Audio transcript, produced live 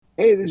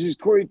Hey, this is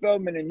Corey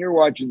Feldman, and you're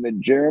watching The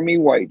Jeremy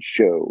White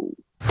Show.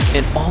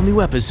 An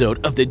all-new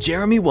episode of The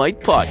Jeremy White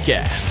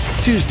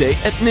Podcast, Tuesday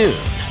at noon.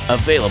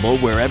 Available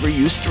wherever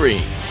you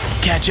stream.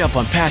 Catch up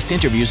on past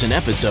interviews and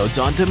episodes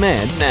on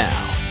demand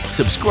now.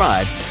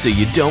 Subscribe so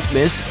you don't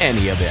miss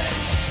any of it.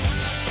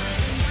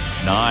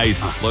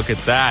 Nice. Look at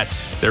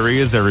that. There he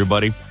is,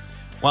 everybody.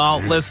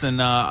 Well, listen,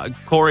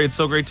 Corey, it's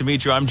so great to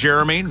meet you. I'm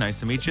Jeremy. Nice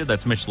to meet you.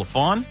 That's Mitch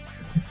LaFawn.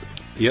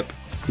 Yep,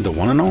 the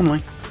one and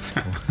only.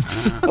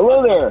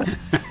 Hello there.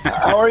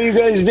 How are you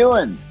guys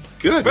doing?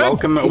 Good.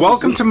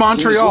 Welcome to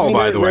Montreal,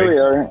 by the way. There we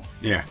are.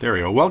 Yeah, there we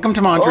go. Welcome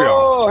to Montreal.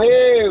 Oh,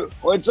 hey.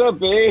 What's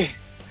up, eh?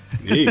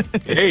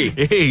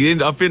 Hey,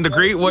 up in the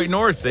Great White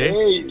North, eh?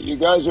 Hey, you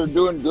guys are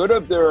doing good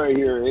up there, I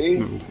hear,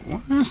 eh?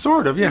 Well,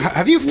 sort of, yeah.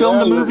 Have you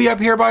filmed a movie up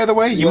here, by the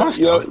way? You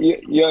must have.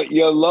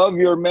 You love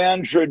your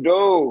man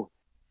Trudeau.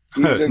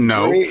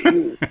 No.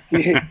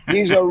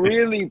 He's a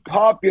really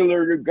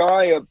popular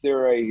guy up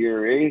there, I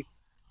hear, eh?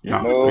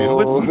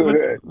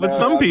 With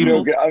some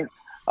people.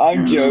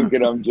 I'm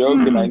joking.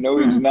 I know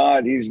he's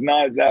not. He's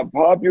not that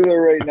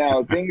popular right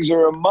now. Things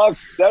are amuck.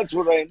 That's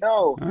what I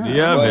know.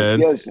 Yeah, but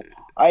man. Yes,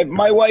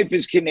 my wife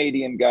is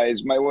Canadian,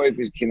 guys. My wife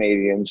is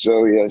Canadian.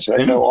 So, yes,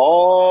 I know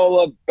all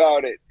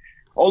about it.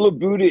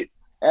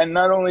 And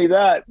not only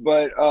that,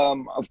 but,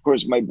 of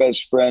course, my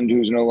best friend,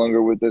 who's no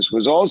longer with us,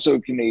 was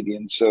also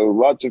Canadian. So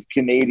lots of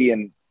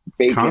Canadian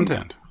bacon,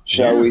 content,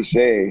 shall we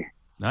say.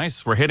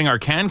 Nice. We're hitting our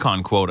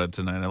CanCon quota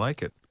tonight. I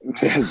like it.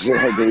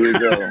 There you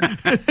go.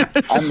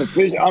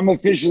 I'm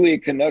officially a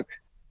Canuck.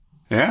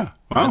 Yeah.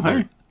 Well, hey,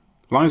 as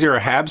long as you're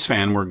a Habs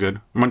fan, we're good.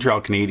 Montreal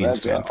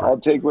Canadiens fan. I'll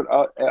take what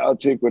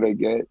I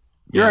get.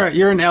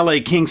 You're an LA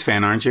Kings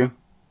fan, aren't you?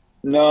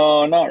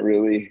 No, not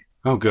really.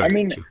 Oh, good. I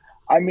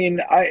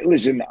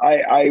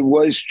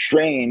was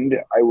trained,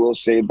 I will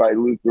say, by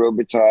Luc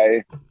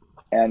Robitaille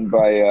and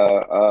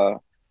by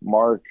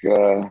Mark.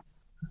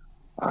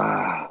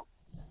 I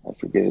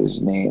forget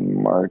his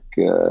name. Mark.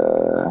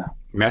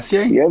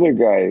 Messier? The other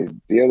guy.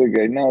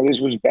 No,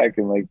 this was back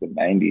in like the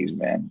 90s,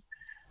 man.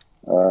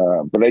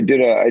 But I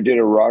did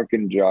a rock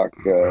and jock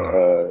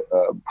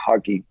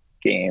hockey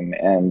game,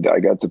 and I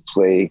got to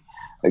play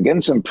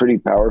against some pretty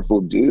powerful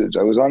dudes.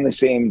 I was on the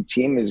same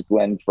team as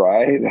Glenn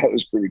Fry. That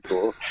was pretty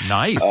cool.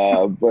 Nice.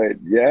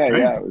 But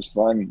yeah, it was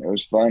fun. It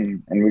was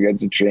fun, and we got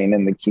to train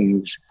in the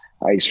Kings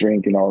ice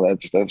rink and all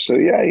that stuff. So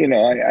yeah,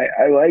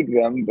 I like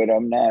them, but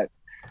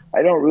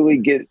I don't really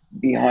get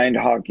behind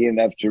hockey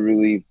enough to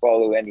really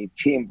follow any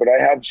team, but I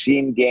have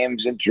seen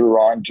games in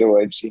Toronto.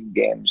 I've seen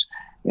games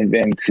in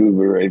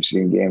Vancouver. I've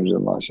seen games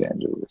in Los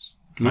Angeles.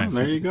 Nice.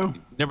 There you go.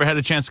 Never had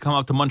a chance to come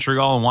up to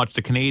Montreal and watch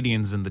the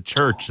Canadians in the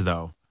church,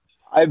 though.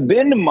 I've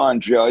been to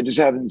Montreal. I just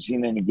haven't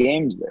seen any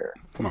games there.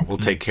 Well, we'll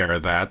take care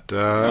of that.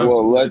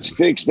 Well, let's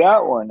fix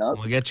that one up.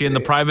 We'll get you in the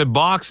private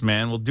box,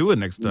 man. We'll do it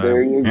next time.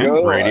 There you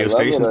go. Radio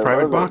station's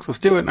private box. Let's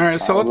do it. All right,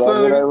 so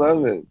I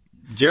love it.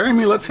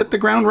 Jeremy, let's hit the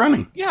ground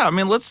running. Yeah, I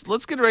mean, let's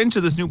get right into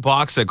this new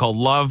box set called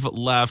Love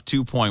Left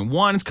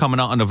 2.1. It's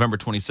coming out on November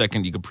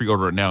 22nd. You can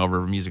pre-order it now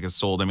wherever music is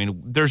sold. I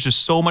mean, there's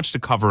just so much to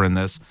cover in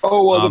this.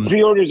 Oh, well, the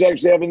pre-orders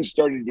actually haven't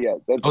started yet.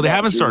 They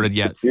haven't started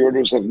yet? The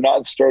pre-orders have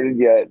not started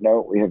yet.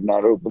 No, we have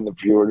not opened the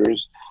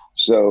pre-orders.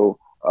 So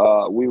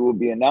we will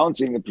be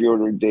announcing the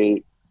pre-order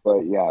date,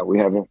 but yeah, we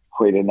haven't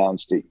quite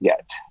announced it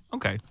yet.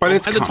 Okay, but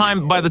it's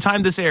by the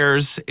time this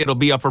airs, it'll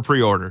be up for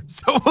pre-order.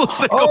 So we'll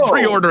say go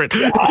pre-order it.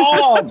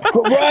 Oh,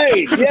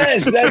 right.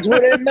 Yes, that's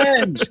what I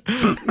meant.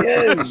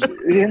 Yes,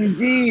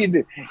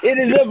 indeed. It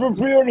is up for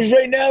pre-orders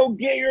right now.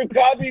 Get your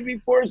copy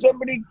before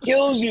somebody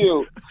kills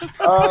you.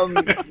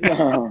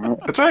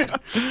 That's right.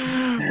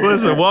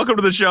 Listen, welcome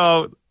to the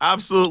show.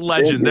 Absolute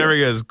legend. There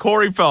he is.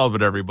 Corey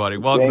Feldman, everybody.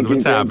 Welcome to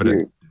What's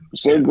Happening.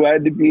 So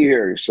glad to be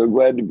here.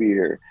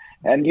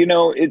 And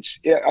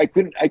I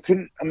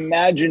couldn't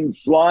imagine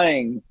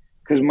flying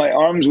because my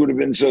arms would have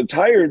been so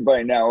tired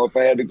by now if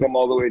I had to come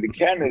all the way to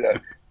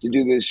Canada to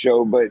do this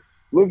show. But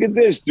look at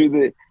this, through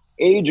the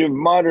age of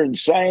modern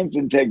science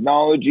and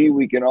technology,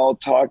 we can all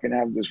talk and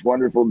have this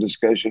wonderful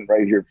discussion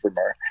right here from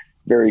our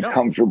very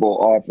comfortable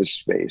office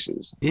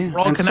spaces. Yeah, we're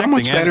all connecting. So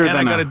much better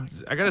than I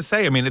gotta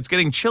say, I mean, it's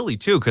getting chilly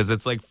too because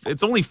it's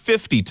only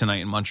 50 tonight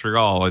in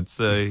Montreal. It's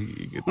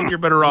you're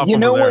better off. You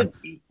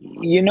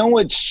know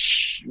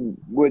what's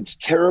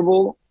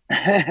terrible?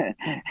 The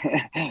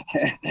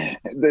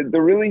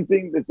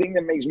thing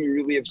that makes me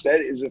really upset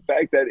is the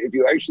fact that if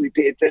you actually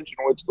pay attention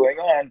to what's going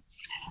on,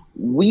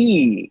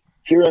 we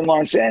here in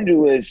Los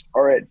Angeles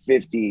are at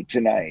 50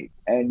 tonight,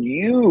 and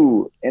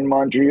you in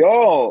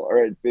Montreal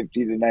are at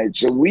 50 tonight.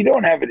 So we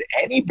don't have it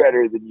any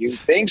better than you,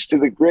 thanks to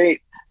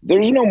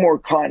there's no more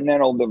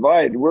continental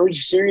divide. We're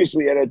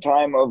seriously at a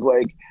time of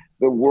like,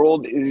 the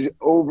world is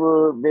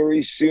over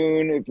very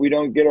soon if we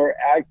don't get our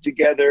act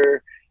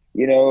together.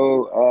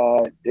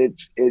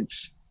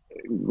 It's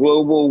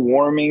global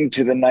warming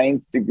to the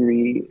 9th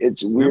degree.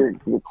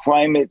 The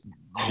climate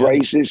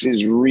crisis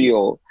is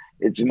real.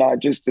 It's not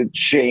just a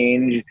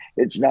change.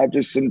 It's not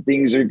just some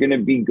things are going to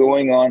be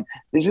going on.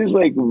 This is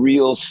like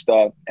real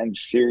stuff and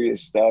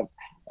serious stuff.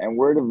 And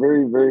we're at a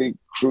very, very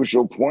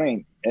crucial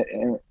point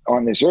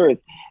on this earth.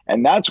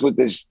 And that's what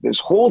this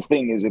whole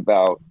thing is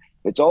about.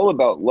 It's all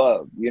about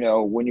love.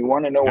 When you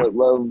want to know what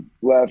Love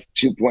Left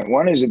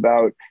 2.1 is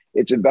about,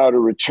 it's about a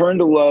return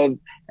to love,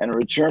 and a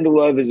return to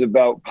love is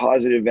about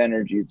positive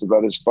energy. It's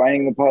about us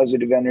finding the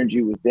positive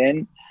energy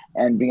within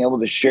and being able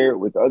to share it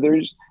with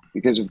others.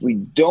 Because if we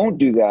don't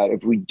do that,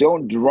 if we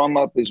don't drum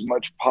up as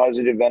much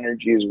positive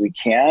energy as we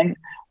can,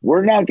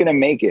 we're not going to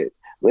make it.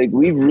 Like,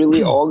 we've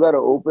really all got to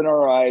open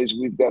our eyes.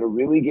 We've got to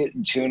really get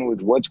in tune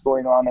with what's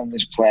going on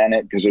this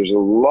planet, because there's a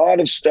lot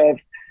of stuff,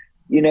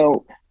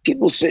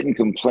 people sit and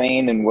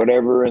complain and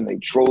whatever, and they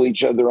troll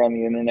each other on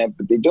the internet,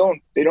 but they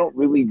don't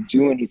really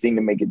do anything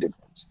to make a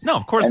difference. No,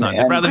 of course not.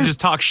 They'd rather just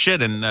talk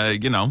shit and,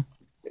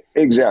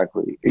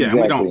 Exactly. Yeah,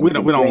 we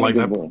don't like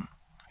that.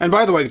 And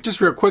by the way,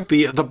 just real quick,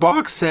 the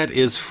box set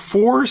is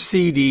 4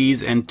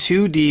 CDs and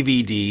 2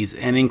 DVDs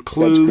and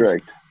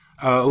includes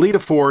Lita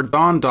Ford,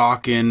 Don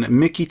Dawkins,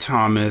 Mickey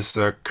Thomas,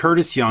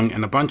 Curtis Young,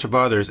 and a bunch of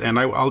others. And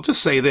I'll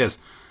just say this.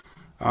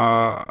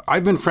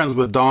 I've been friends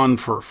with Don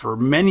for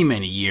many,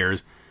 many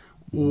years.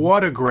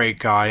 What a great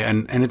guy.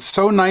 And it's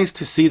so nice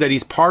to see that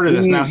he's part of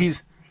this. Now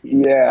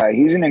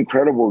he's an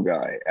incredible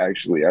guy,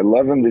 actually. I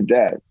love him to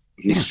death.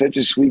 He's such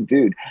a sweet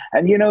dude.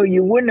 And,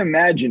 you wouldn't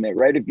imagine it,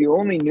 right? If you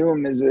only knew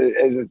him as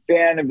a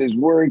fan of his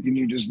work, and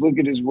you just look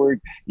at his work,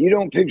 you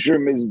don't picture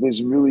him as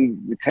this really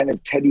kind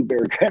of teddy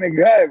bear kind of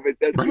guy, but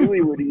that's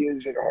really what he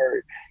is at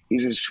heart.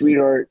 He's a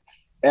sweetheart.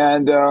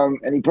 And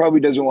he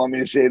probably doesn't want me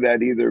to say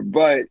that either,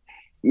 but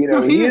he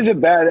is a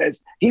badass.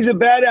 He's a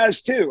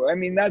badass too. I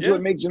mean, that's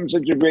what makes him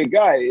such a great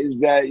guy, is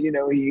that, he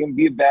can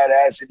be a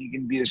badass and he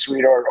can be a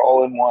sweetheart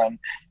all in one.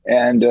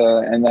 And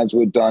that's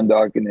what Don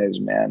Dawkins is,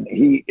 man.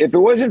 If it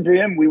wasn't for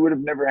him, we would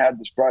have never had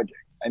this project.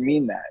 I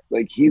mean that.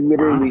 Like, he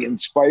literally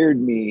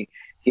inspired me.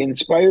 He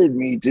inspired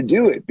me to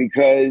do it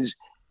because,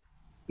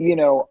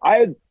 I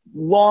had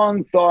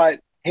long thought,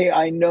 hey,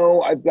 I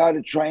know I've got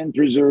to try and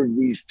preserve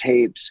these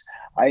tapes.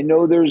 I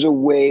know there's a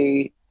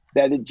way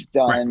that it's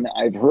done. Right.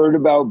 I've heard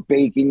about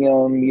baking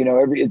them,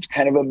 it's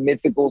kind of a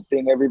mythical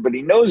thing.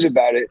 Everybody knows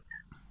about it,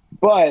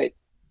 but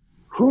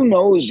who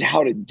knows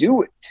how to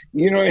do it?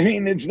 You know what I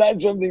mean? It's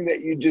not something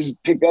that you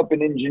just pick up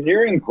in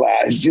engineering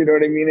class. You know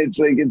what I mean? It's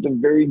like, it's a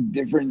very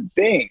different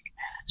thing.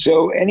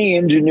 So any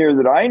engineer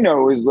that I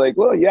know is like,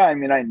 well, yeah, I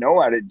mean, I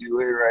know how to do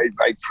it, right?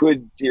 I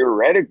could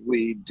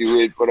theoretically do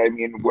it, but I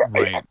mean,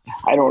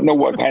 I don't know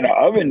what kind of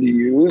oven to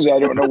use. I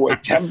don't know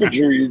what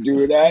temperature you do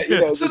it at.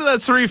 Sit at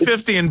that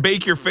 350 and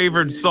bake your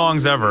favorite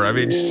songs ever. I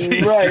mean,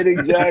 geez. Right,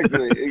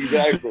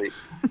 exactly.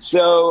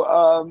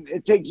 So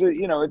it takes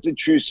it's a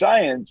true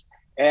science.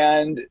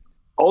 And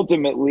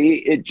ultimately,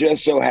 it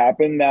just so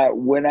happened that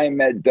when I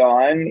met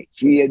Don,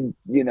 he had,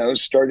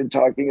 started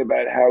talking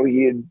about how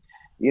he had,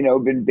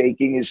 been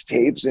baking his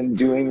tapes and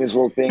doing this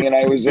whole thing. And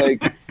I was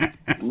like,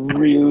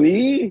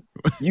 really?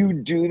 You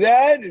do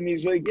that? And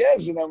he's like,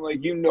 yes. And I'm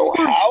like,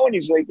 how? And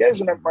he's like, yes.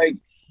 And I'm like,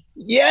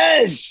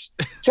 yes,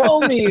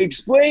 tell me,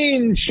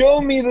 explain, show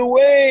me the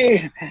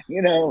way,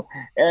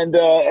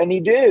 and he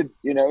did,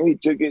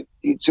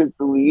 he took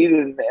the lead,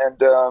 and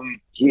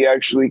he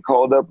actually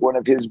called up one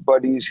of his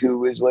buddies who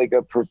was like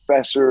a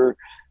professor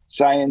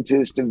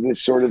scientist of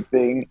this sort of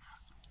thing.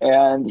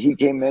 And he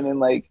came in and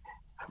like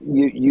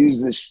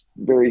used this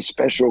very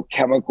special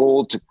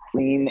chemical to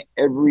clean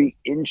every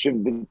inch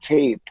of the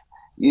tape,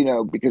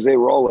 because they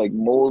were all like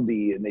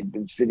moldy and they'd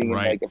been sitting in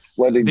like a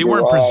flooded They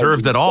weren't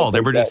preserved at all.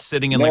 They were just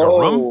sitting in like a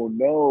room?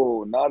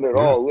 No, not at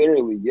all.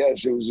 Literally,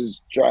 yes. It was this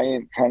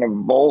giant kind of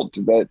vault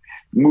that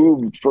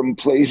moved from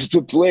place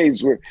to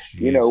place where,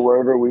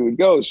 wherever we would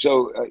go.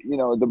 So,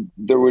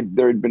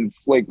 there had been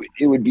like,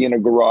 it would be in a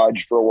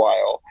garage for a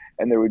while.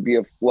 And there would be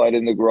a flood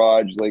in the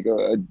garage, like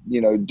a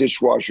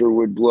dishwasher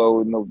would blow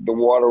and the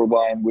water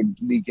line would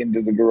leak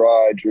into the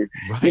garage, or,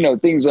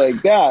 things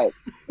like that.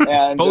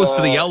 And, exposed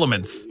to the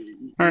elements.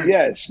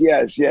 Yes.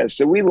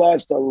 So we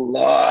lost a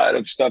lot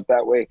of stuff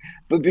that way.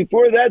 But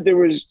before that, there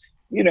was,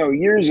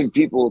 years of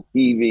people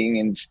thieving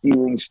and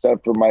stealing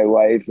stuff from my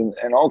life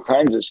and all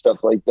kinds of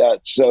stuff like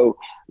that. So,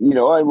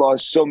 I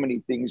lost so many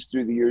things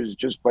through the years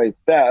just by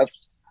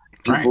theft.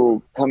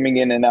 People coming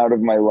in and out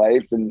of my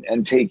life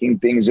and taking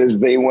things as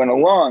they went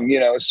along,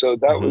 so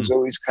that was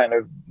always kind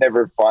of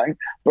never fun.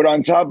 But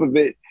on top of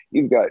it,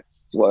 you've got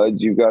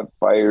floods, you've got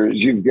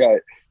fires, you've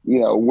got,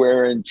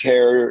 wear and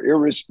tear,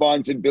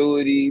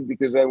 irresponsibility,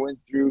 because I went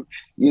through,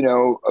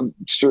 a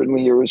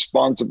certainly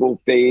irresponsible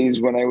phase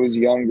when I was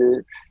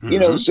younger,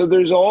 so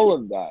there's all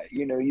of that,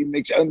 you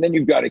mix, and then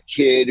you've got a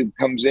kid who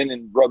comes in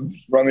and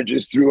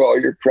rummages through all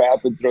your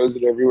crap and throws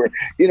it everywhere,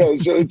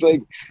 so it's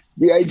like,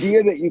 the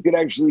idea that you could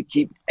actually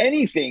keep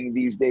anything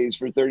these days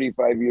for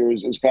 35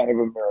 years is kind of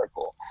a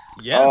miracle.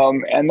 Yeah.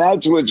 And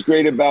that's what's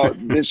great about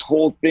this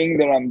whole thing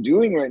that I'm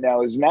doing right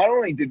now is not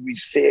only did we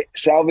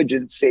salvage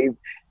and save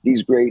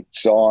these great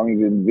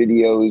songs and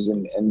videos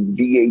and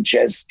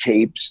VHS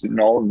tapes and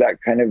all of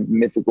that kind of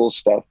mythical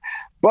stuff,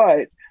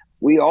 but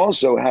we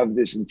also have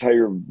this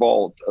entire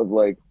vault of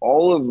like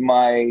all of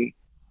my,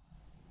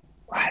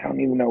 I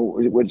don't even know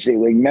what to say,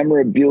 like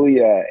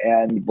memorabilia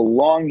and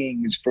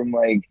belongings from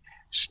like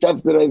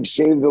stuff that I've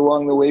saved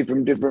along the way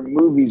from different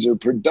movies or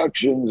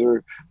productions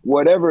or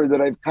whatever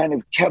that I've kind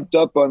of kept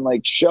up on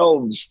like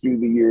shelves through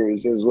the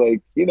years as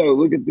like, you know,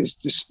 look at this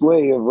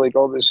display of like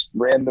all this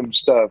random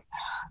stuff.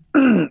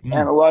 And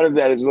a lot of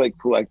that is like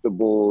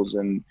collectibles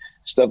and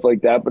stuff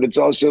like that, but it's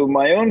also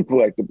my own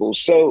collectibles.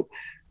 So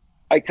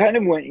I kind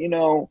of went, you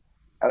know,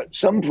 at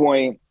some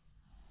point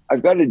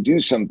I've got to do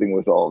something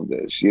with all of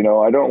this. You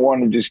know, I don't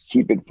want to just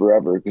keep it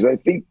forever, because I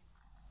think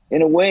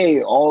in a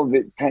way, all of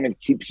it kind of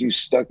keeps you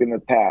stuck in the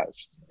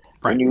past.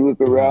 Right. When you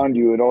look around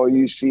you and all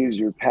you see is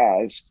your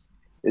past,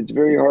 it's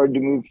very hard to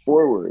move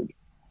forward.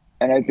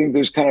 And I think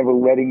there's kind of a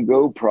letting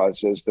go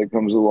process that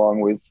comes along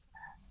with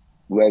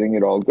letting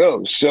it all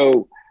go.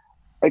 So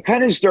I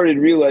kind of started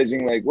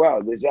realizing like,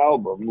 wow, this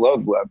album,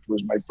 Love Left,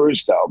 was my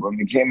first album.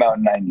 It came out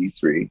in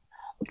 93.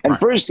 And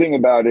first thing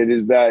about it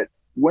is that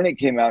when it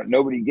came out,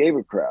 nobody gave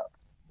a crap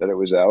that it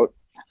was out.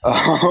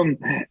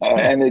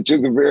 And it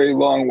took a very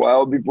long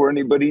while before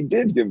anybody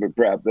did give a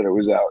crap that it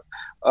was out.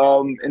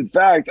 In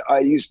fact,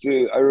 I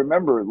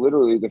remember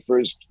literally the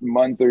first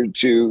month or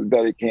two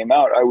that it came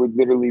out, I would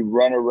literally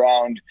run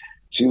around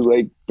to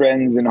like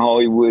friends in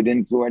Hollywood,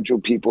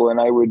 influential people, and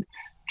I would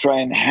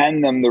try and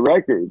hand them the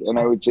record. And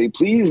I would say,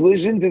 please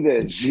listen to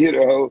this. You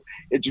know,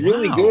 it's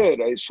really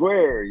good. I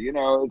swear, you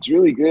know, it's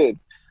really good.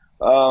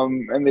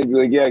 And they'd be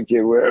like, yeah,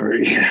 kid, whatever,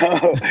 you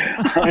know,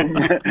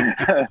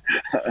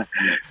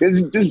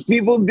 because just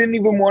people didn't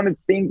even want to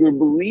think or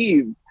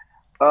believe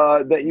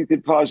that you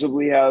could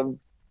possibly have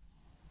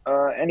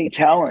any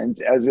talent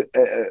as a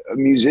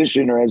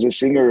musician or as a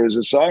singer or as a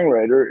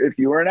songwriter if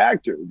you were an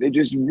actor. They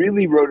just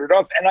really wrote it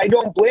off. And I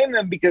don't blame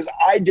them, because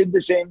I did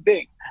the same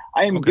thing.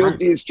 I am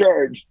guilty as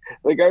charged.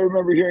 Like, I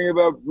remember hearing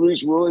about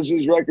Bruce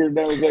Willis's record, and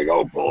I was like,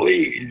 oh,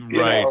 please. You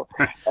know?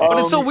 But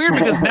it's so weird,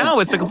 because now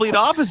it's the complete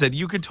opposite.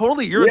 You're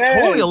totally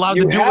allowed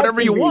to do whatever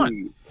you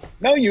want.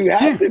 No, you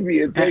have to be.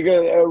 It's like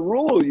a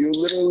rule. You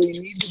literally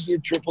need to be a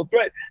triple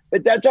threat.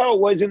 But that's how it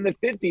was in the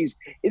 50s.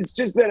 It's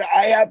just that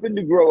I happened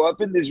to grow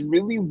up in this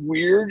really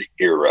weird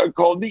era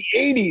called the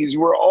 80s,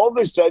 where all of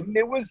a sudden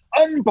it was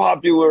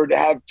unpopular to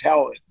have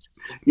talent.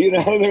 You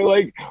know, they're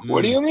like,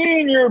 what do you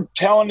mean you're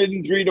talented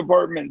in 3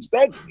 departments?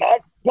 That's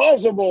not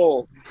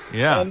possible.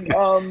 Yeah.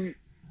 And,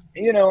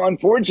 you know,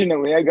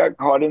 unfortunately, I got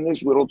caught in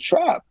this little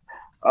trap.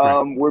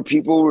 Where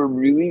people were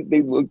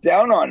they looked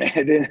down on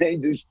it, and they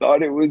just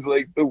thought it was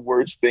like the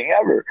worst thing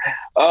ever.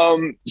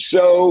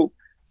 So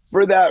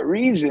for that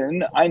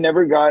reason, I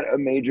never got a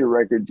major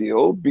record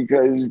deal,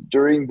 because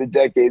during the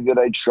decade that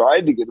I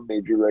tried to get a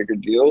major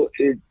record deal,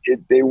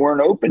 they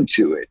weren't open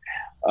to it.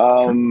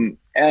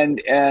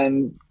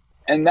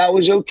 And that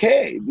was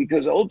okay,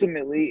 because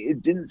ultimately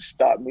it didn't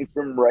stop me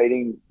from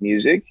writing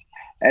music,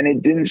 and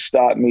it didn't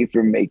stop me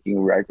from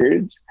making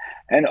records.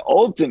 And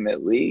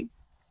ultimately,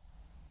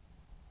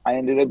 I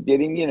ended up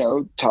getting, you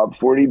know, top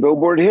 40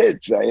 Billboard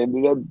hits. I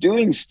ended up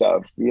doing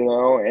stuff, you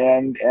know,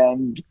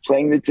 and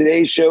playing the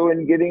Today Show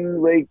and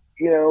getting like,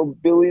 you know,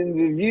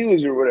 billions of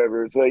views or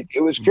whatever. It's like,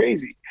 it was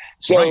crazy.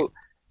 So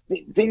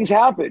things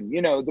happen.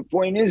 You know, the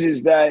point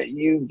is that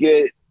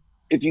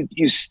if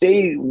you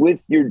stay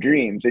with your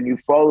dreams and you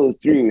follow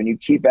through and you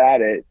keep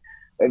at it,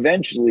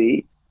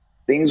 eventually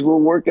things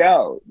will work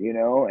out, you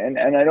know, and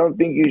I don't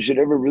think you should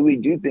ever really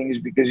do things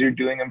because you're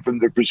doing them from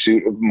the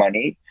pursuit of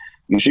money.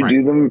 You should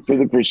do them for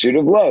the pursuit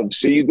of love.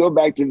 So you go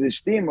back to this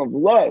theme of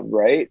love,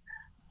 right?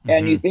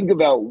 And you think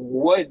about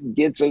what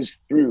gets us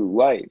through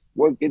life,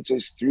 what gets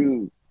us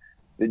through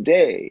the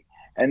day.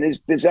 And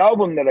this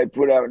album that I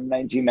put out in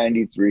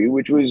 1993,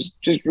 which was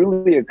just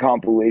really a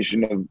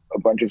compilation of a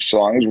bunch of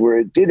songs where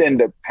it did end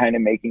up kind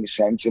of making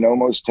sense and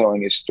almost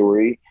telling a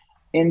story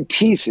in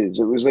pieces.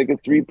 It was like a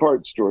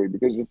 3-part story,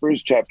 because the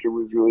first chapter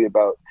was really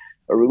about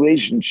a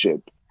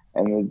relationship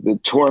and the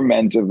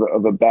torment of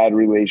a bad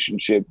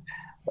relationship.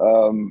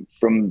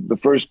 From the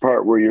first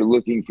part where you're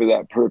looking for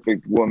that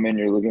perfect woman,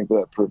 you're looking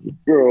for that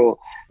perfect girl,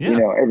 you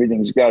know,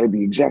 everything's got to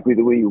be exactly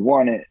the way you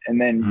want it. And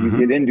then you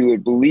get into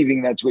it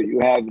believing that's what you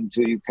have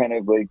until you kind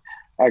of like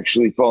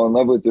actually fall in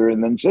love with her.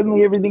 And then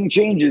suddenly everything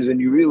changes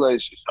and you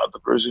realize she's not the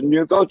person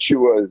you thought she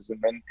was.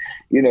 And then,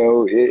 you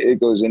know, it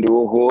goes into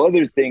a whole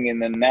other thing.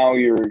 And then now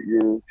you're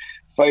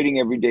fighting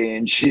every day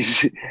and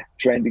she's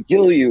trying to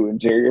kill you and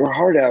tear your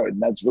heart out,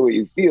 and that's the way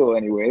you feel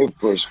anyway. Of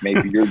course,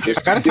 maybe you're just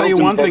I gotta tell you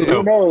one thing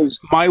though. Who knows?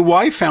 My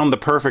wife found the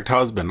perfect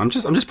husband. I'm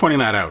just pointing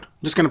that out.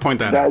 I'm just gonna point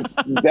that out.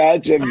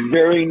 That's a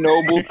very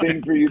noble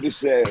thing for you to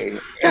say.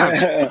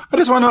 Yeah, I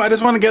just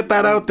want to get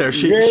that out there.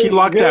 She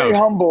lucked out.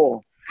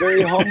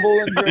 Very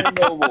humble and very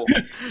noble.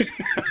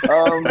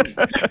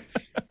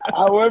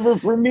 However,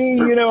 for me,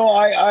 you know,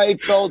 I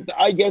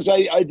guess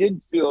I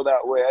did feel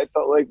that way. I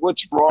felt like,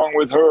 what's wrong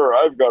with her?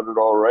 I've got it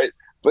all right.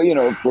 But, you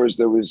know, of course,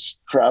 there was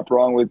crap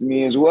wrong with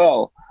me as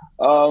well.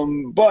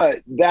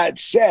 But that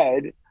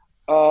said,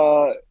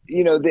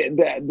 you know,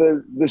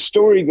 the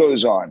story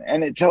goes on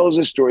and it tells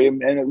a story,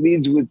 and it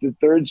leads with the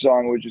third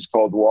song, which is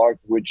called Walk,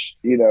 which,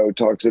 you know,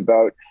 talks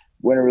about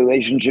when a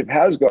relationship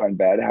has gone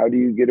bad, how do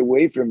you get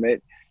away from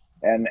it?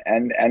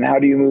 and how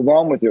do you move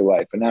on with your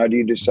life, and how do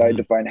you decide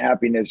to find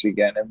happiness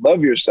again and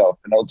love yourself,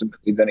 and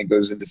ultimately then it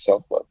goes into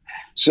self-love.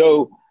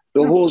 So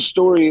the whole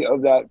story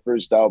of that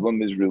first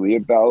album is really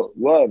about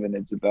love, and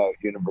it's about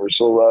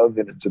universal love,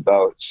 and it's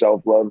about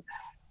self-love.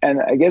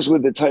 And I guess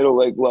with the title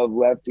like Love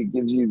Left, it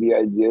gives you the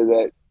idea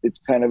that it's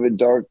kind of a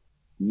dark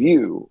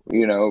view,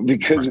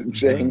 because it's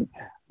saying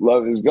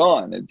love is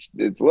gone.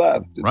 It's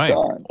left. It's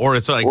gone. Or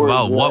it's like,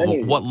 well,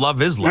 what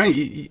love is love? Right.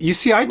 You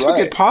see, I took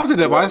it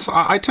positive.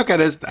 I took it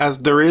as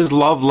there is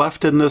love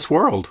left in this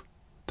world.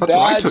 That's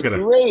what I took it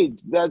as.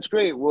 Great. That's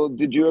great. Well,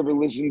 did you ever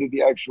listen to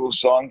the actual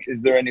song,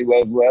 Is There Any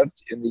Love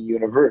Left in the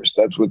Universe?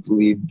 That's what the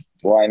lead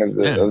line of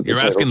the you're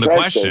asking the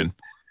question.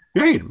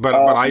 Right. But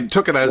I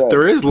took it as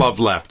there is love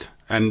left.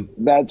 And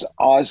that's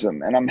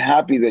awesome. And I'm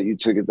happy that you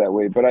took it that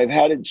way, but I've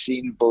had it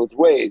seen both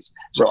ways.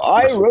 So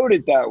I wrote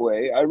it that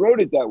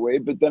way.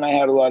 But then I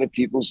had a lot of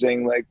people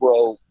saying like,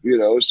 well,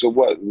 so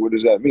what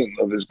does that mean?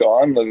 Love is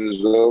gone. Love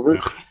is over.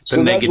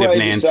 The negative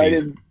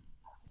Nancy's.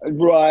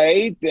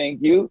 Right.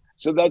 Thank you.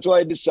 So that's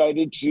why I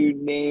decided to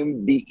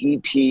name the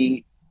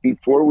EP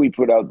before we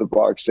put out the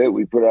box set.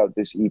 We put out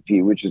this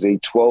EP, which is a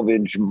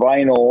 12-inch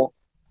vinyl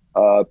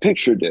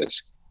picture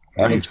disc.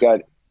 And it's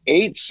got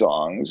 8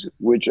 songs,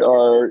 which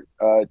are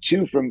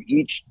 2 from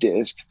each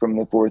disc from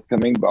the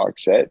forthcoming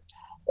box set.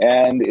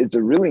 And it's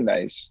a really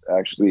nice,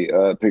 actually,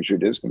 picture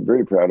disc. I'm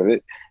very proud of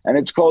it. And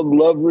it's called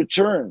Love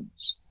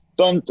Returns.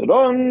 Dun, dun,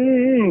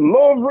 dun,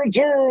 Love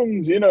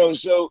Returns,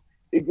 so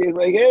it's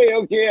like, hey,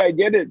 okay, I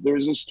get it.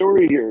 There's a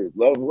story here.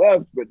 Love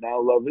left, but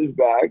now love is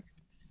back.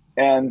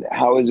 And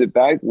how is it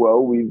back?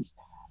 Well, we've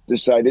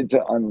decided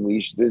to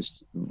unleash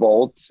this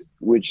vault,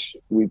 which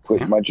we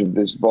put much of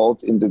this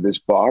vault into this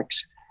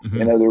box.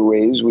 In other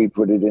ways, we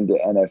put it into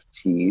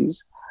NFTs,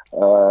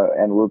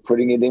 and we're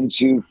putting it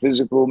into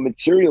physical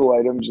material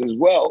items as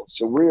well.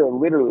 So we are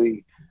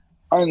literally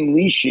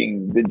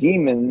unleashing the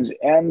demons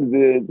and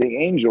the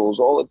angels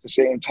all at the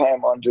same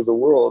time onto the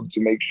world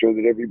to make sure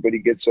that everybody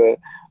gets a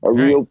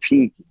real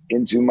peek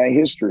into my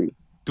history.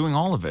 Doing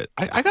all of it.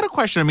 I got a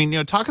question. I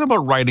mean, talking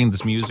about writing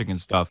this music and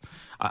stuff.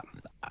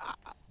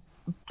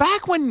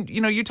 Back when,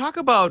 you talk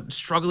about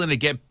struggling to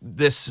get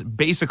this,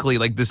 basically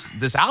like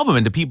this album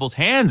into people's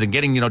hands and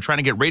getting, trying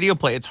to get radio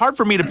play. It's hard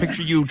for me to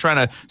picture you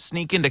trying to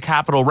sneak into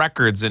Capitol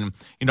Records and,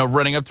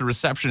 running up to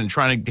reception and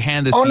trying to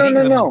hand this. Oh,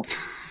 no.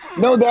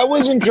 No, that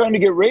wasn't trying to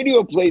get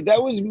radio play.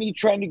 That was me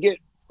trying to get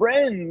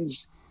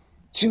friends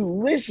to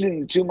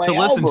listen to my album.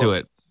 Listen to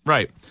it.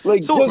 Right.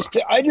 Like, so,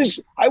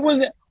 I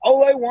wasn't,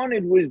 all I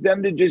wanted was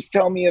them to just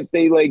tell me if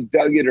they like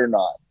dug it or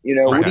not.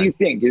 What do you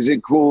think? Is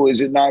it cool? Is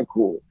it not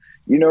cool?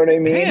 You know what I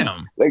mean?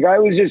 Damn. Like I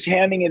was just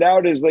handing it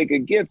out as like a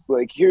gift.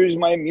 Like, here's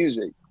my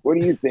music. What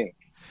do you think?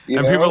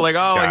 And people are like,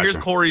 oh, here's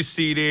Corey's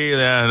CD.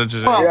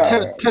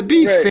 To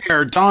be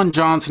fair, Don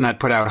Johnson had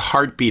put out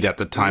Heartbeat at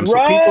the time, so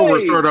people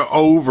were sort of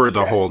over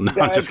the whole.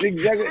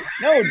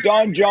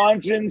 Don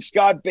Johnson,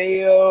 Scott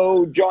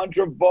Baio, John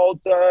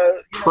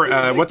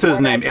Travolta. What's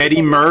his name?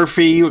 Eddie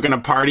Murphy. We're gonna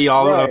party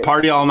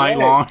all night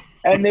long.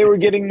 And they were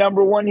getting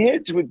 #1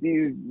 hits with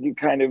these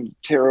kind of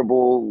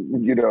terrible,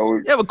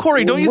 Yeah, but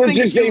Corey, don't you think?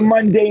 Let's just say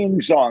mundane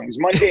songs.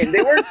 Mundane.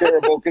 They weren't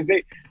terrible because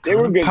they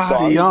were good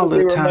songs. All the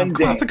they were time.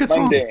 mundane. That's a good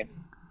song. Mundane.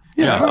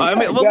 Yeah, I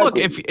mean, well, look,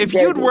 if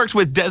you'd worked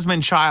with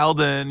Desmond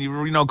Child and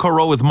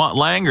co-wrote with Mutt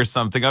Lange or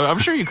something, I'm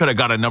sure you could have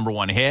got a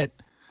 #1 hit.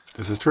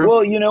 This is true.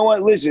 Well, you know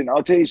what? Listen,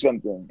 I'll tell you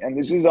something, and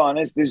this is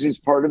honest. This is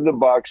part of the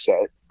box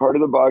set. Part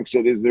of the box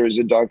set is there's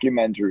a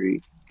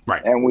documentary,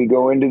 right? And we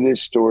go into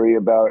this story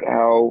about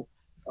how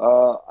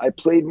I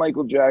played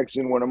Michael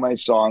Jackson one of my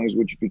songs,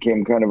 which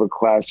became kind of a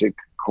classic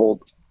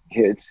cult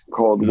hit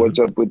called "What's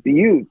Up with the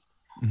Youth,"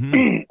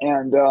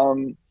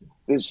 and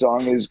this song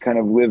has kind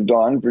of lived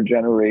on for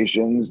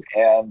generations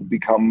and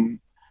become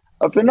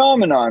a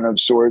phenomenon of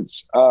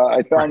sorts.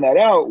 I found that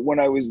out when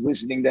I was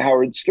listening to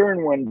Howard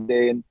Stern one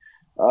day, and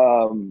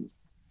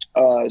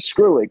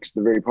Skrillex,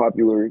 the very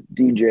popular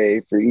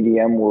DJ for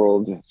EDM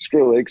world,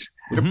 Skrillex,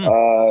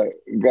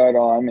 got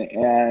on,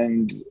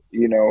 and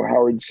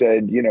Howard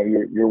said,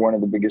 you're one of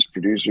the biggest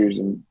producers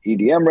in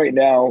EDM right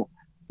now.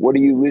 What are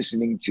you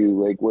listening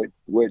to? Like,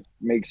 what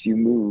makes you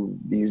move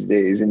these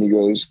days? And he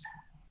goes,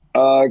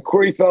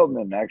 Corey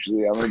Feldman,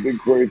 actually. I'm a big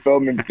Corey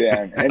Feldman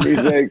fan. And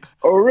he's like,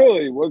 oh,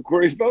 really? What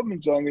Corey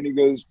Feldman song? And he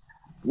goes,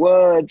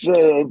 what's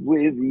up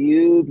with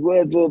youth?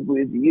 What's up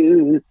with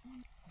youth?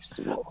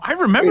 I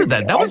remember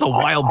that. That was a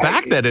while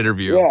back, that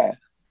interview.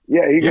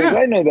 Yeah. He goes,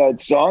 I know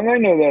that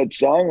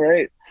song,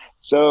 right?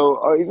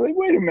 So he's like,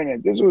 wait a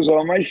minute. This was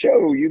on my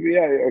show.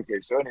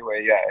 Okay. So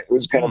anyway, it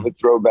was kind of a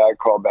throwback,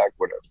 callback,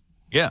 whatever.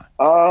 Yeah.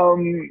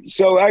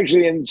 So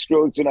actually, in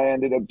Skrillex and I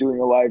ended up doing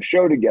a live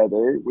show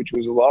together, which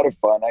was a lot of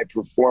fun. I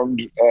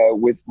performed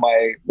with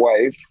my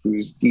wife,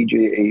 who's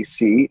DJ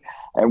AC,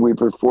 and we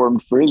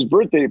performed for his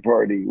birthday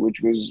party,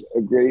 which was a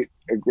great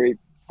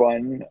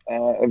fun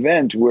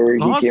event where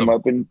he came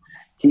up and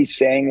he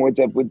sang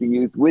 "What's Up with the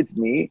Youth" with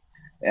me,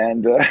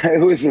 and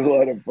it was a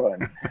lot of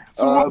fun.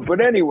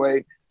 But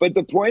anyway,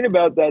 the point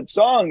about that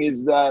song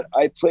is that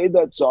I played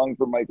that song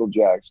for Michael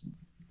Jackson.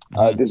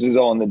 This is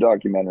all in the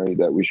documentary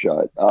that we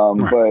shot.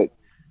 Right.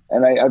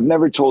 But I've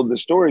never told the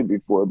story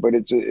before, but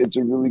it's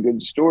a really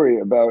good story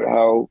about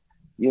how,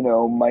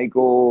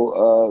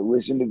 Michael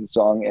listened to the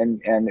song,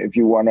 and if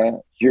you want to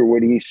hear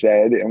what he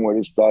said and what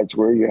his thoughts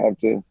were, you have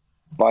to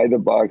buy the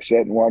box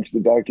set and watch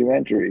the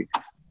documentary.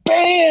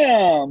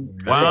 Bam!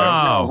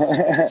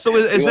 Wow. So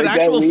is it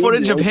actual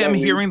footage of him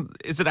hearing?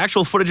 Is it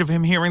actual footage of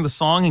him hearing the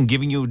song and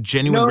giving you a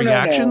genuine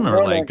reaction,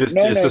 or like just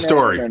the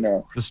story?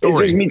 No. The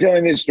story. It's just me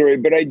telling this story,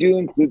 but I do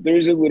include.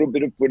 There's a little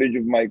bit of footage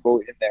of Michael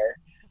in there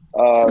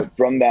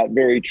from that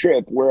very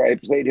trip where I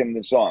played him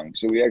the song.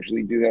 So we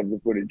actually do have the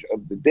footage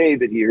of the day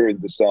that he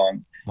heard the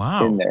song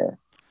in there.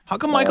 How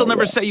come Michael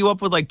never set you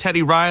up with like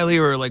Teddy Riley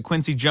or like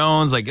Quincy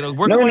Jones, like working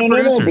with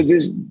producers? No, but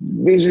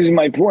this is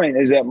my point: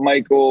 is that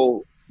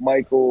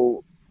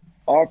Michael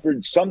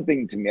offered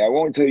something to me. I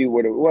won't tell you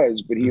what it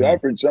was, but he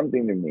offered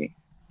something to me,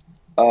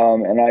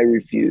 and I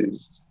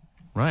refused.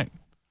 Right.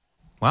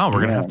 Wow,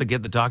 we're gonna have to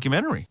get the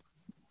documentary.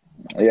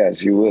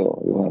 Yes, you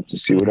will. You'll have to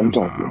see what I'm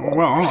talking about.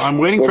 Well, I'm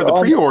waiting for the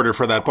pre-order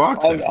for that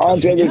box set. On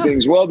to other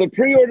things. Well, the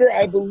pre-order,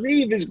 I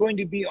believe, is going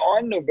to be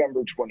on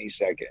November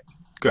 22nd.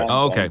 Good.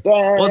 Okay.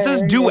 Well, it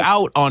says due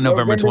out on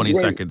November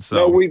 22nd.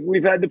 So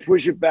we've had to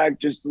push it back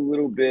just a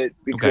little bit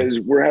because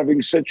we're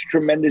having such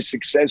tremendous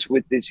success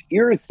with this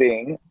ear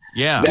thing.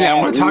 Yeah. Yeah,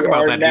 I want to talk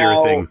about that ear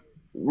thing.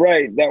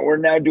 Right. That we're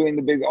now doing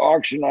the big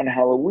auction on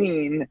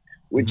Halloween,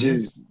 which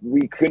is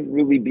we couldn't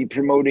really be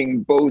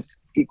promoting both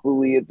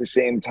equally at the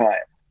same time.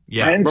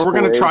 Yeah. But we're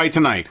going to try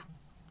tonight.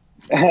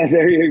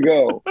 There you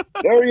go.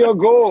 There you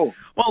go.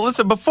 Well,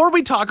 listen, before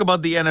we talk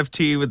about the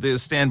NFT with the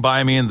Stand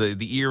By Me and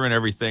the ear and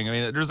everything, I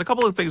mean, there's a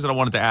couple of things that I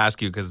wanted to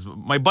ask you because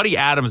my buddy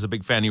Adam is a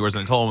big fan of yours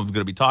and I told him I'm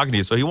going to be talking to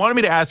you. So he wanted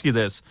me to ask you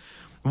this.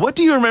 What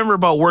do you remember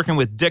about working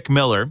with Dick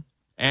Miller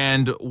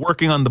and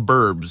working on The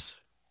Burbs?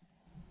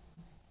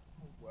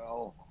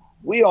 Well,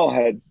 we all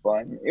had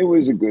fun. It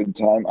was a good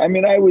time. I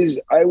mean, I was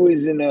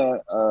in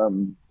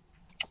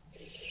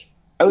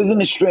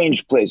a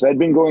strange place. I'd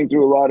been going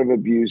through a lot of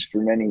abuse for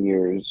many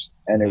years.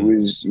 And it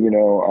was,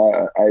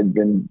 I'd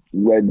been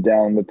led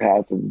down the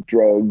path of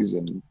drugs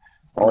and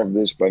all of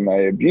this by my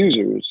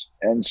abusers.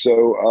 And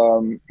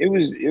so it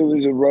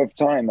was a rough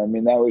time. I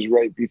mean, that was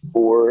right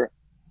before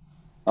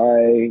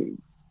I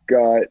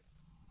got,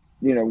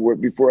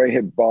 before I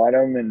hit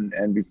bottom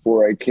and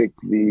before I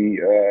kicked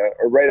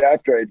or right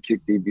after I'd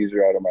kicked the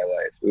abuser out of my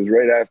life. It was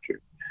right after.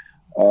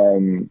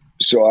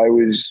 So I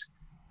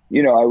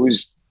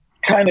was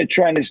kind of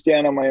trying to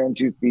stand on my own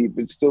 2 feet,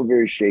 but still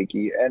very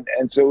shaky.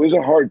 And so it was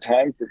a hard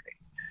time for me.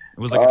 It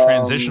was like a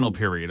transitional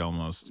period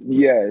almost.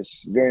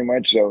 Yes, very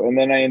much so. And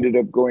then I ended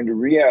up going to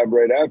rehab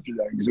right after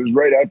that, because it was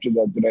right after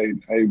that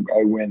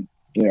I went,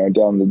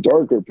 down the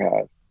darker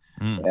path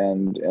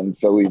and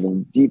fell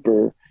even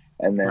deeper.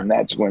 And then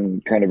that's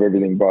when kind of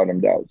everything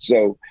bottomed out.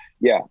 So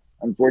yeah,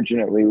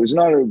 unfortunately it was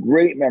not a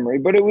great memory,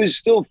 but it was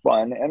still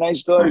fun and I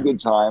still had a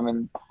good time.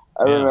 And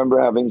I remember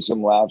having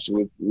some laughs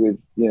with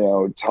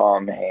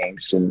Tom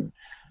Hanks and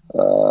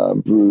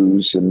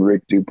Bruce, and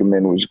Rick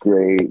Dukeman was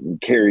great,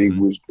 and Carrie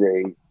was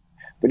great.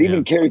 But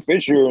even Carrie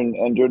Fisher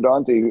and Joe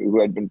Dante,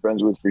 who I'd been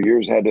friends with for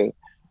years, had to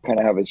kind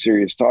of have a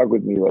serious talk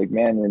with me, like,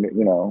 man,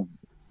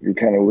 you're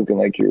kind of looking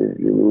like you're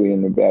really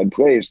in a bad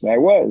place. And I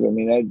was. I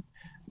mean,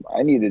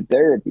 I needed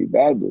therapy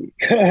badly.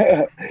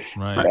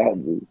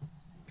 Badly.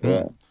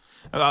 Yeah.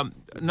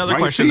 Another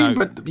question.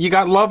 But you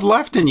got love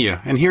left in you,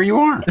 and here you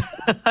are.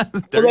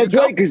 Well, that's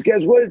right, because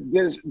guess what?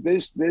 There's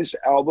this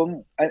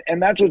album,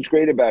 and that's what's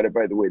great about it,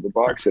 by the way, the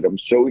box set. I'm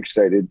so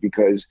excited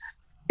because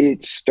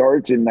it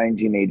starts in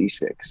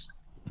 1986.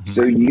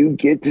 So you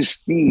get to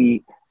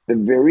see the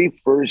very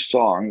first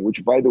song,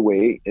 which, by the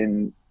way,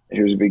 and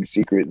here's a big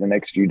secret, in the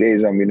next few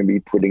days, I'm going to be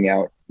putting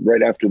out,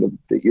 right after the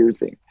ear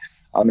thing,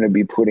 I'm going to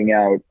be putting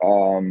out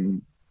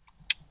the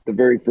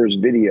very first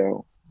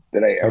video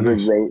that I ever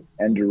wrote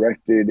and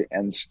directed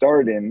and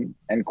starred in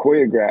and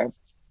choreographed,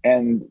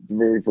 and the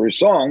very first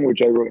song,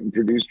 which I wrote and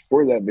produced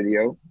for that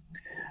video,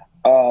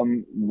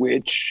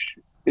 which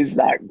is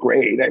not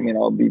great. I mean,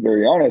 I'll be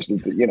very honest.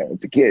 It's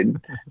a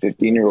kid,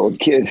 15-year-old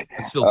kid.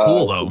 It's still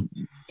cool though.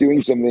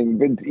 Doing something,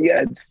 but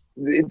yeah,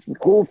 it's the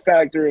cool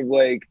factor of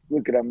like,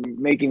 look at, I'm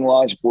making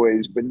Lost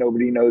Boys, but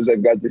nobody knows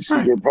I've got this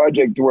secret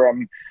project where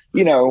I'm,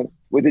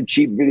 with a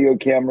cheap video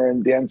camera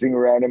and dancing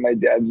around in my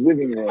dad's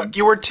living room. Look,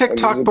 you were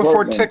TikTok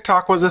before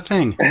TikTok was a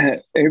thing.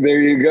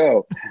 There you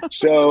go.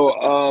 So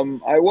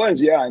I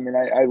was, I mean,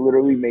 I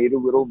literally made a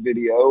little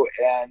video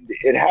and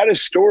it had a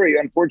story.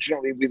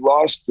 Unfortunately, we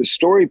lost the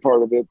story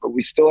part of it, but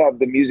we still have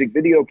the music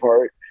video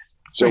part.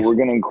 So we're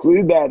going to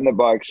include that in the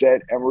box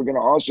set, and we're going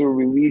to also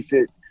release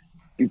it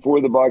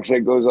before the box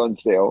set goes on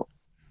sale.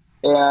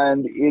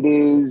 And it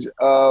is,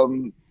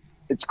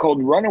 it's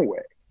called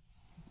Runaway.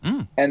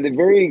 And the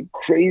very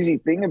crazy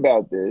thing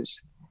about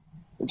this,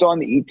 it's on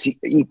the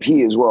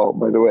EP as well,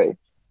 by the way.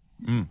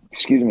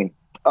 Excuse me.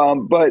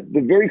 But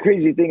the very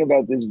crazy thing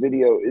about this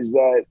video is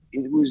that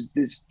it was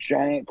this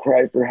giant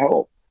cry for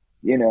help.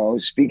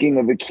 Speaking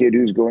of a kid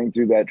who's going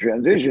through that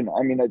transition,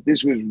 I mean,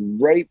 this was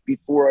right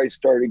before I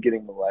started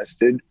getting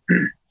molested.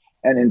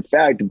 And in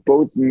fact,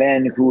 both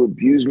men who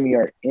abuse me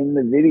are in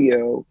the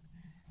video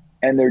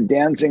and they're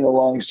dancing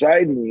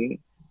alongside me.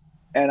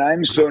 And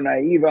I'm so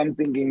naive, I'm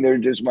thinking they're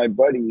just my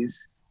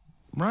buddies.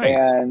 Right.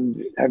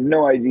 And have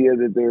no idea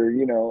that they're,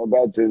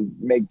 about to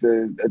make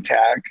the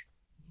attack.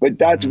 But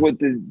that's what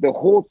the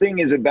whole thing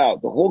is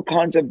about. The whole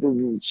concept of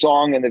the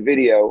song and the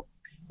video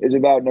is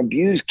about an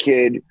abused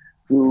kid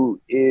who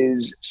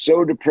is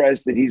so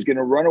depressed that he's going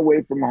to run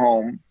away from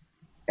home.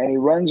 And he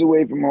runs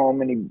away from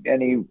home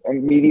and he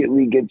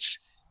immediately gets,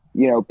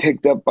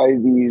 picked up by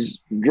these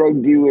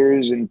drug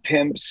dealers and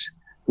pimps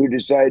who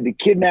decide to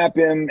kidnap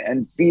him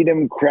and feed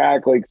him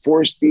crack, like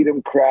force feed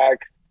him crack,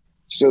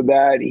 so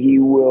that he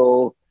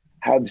will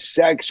have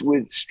sex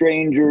with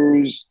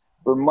strangers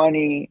for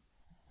money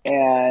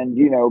and,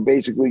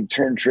 basically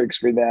turn tricks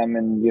for them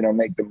and,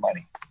 make them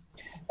money.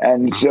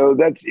 And so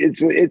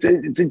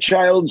it's a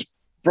child's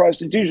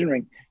prostitution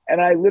ring.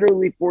 And I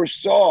literally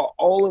foresaw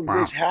all of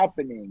this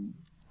happening.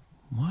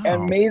 Wow.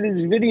 And made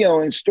his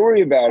video and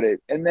story about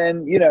it. And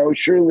then,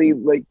 surely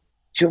like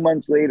 2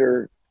 months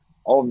later,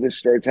 all of this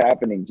starts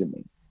happening to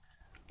me.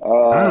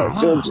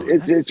 So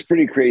it's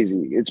pretty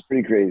crazy. It's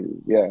pretty crazy.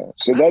 Yeah.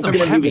 So that's some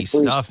gonna heavy be the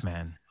first stuff,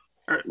 man.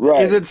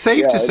 Right. Is it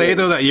safe to say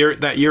though that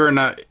you're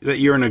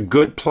in a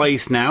good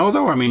place now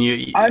though? I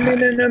mean, I'm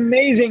in an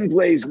amazing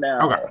place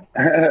now.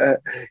 Okay.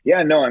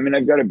 Yeah, no, I mean,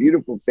 I've got a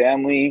beautiful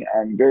family.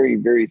 I'm very,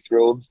 very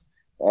thrilled.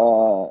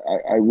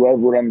 I love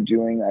what I'm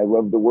doing. I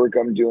love the work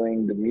I'm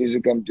doing. The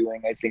music I'm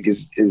doing, I think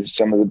is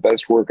some of the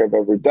best work I've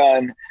ever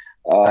done.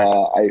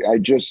 I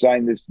just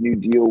signed this new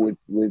deal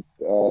with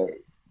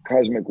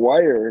Cosmic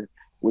Wire,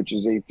 which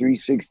is a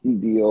 360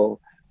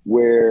 deal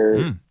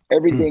where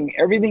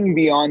everything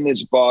beyond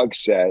this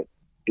box set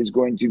is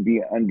going to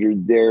be under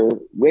their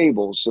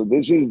label. So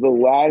this is the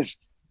last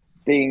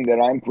thing that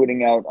I'm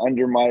putting out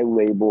under my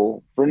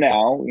label for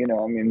now.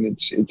 I mean,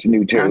 it's a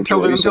new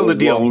territory. Until the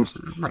deal,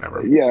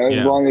 whatever. Yeah,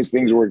 as long as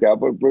things work out.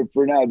 But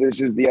for now, this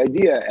is the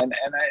idea. And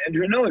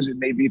who knows, it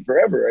may be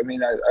forever. I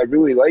mean, I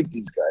really like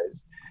these guys.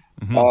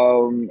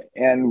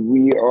 And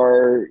we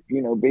are,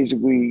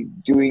 basically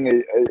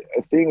doing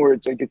a thing where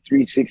it's like a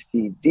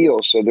 360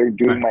 deal. So they're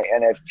doing my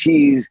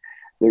NFTs,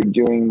 they're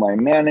doing my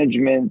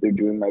management, they're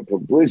doing my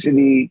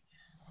publicity,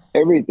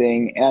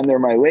 everything, and they're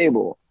my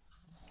label.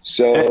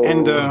 So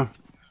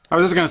I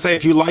was just going to say,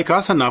 if you like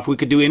us enough, we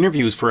could do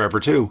interviews forever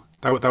too.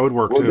 That would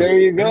work too. There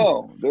you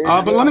go.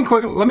 But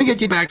let me get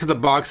you back to the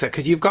box set,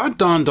 because you've got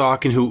Don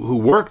Dokken who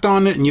worked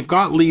on it, and you've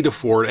got Lita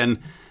Ford, and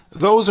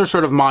those are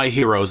sort of my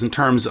heroes in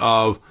terms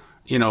of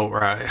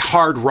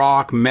hard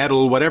rock,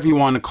 metal, whatever you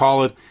want to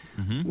call it.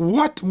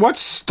 What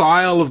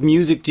style of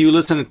music do you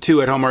listen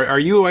to at home? Are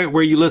you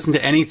where you listen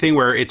to anything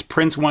where it's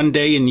Prince one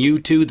day and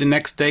U2 the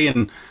next day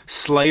and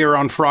Slayer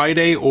on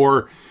Friday,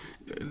 or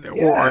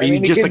are you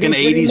just like an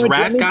 80s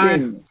rat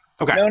guy?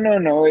 Okay. No.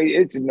 No.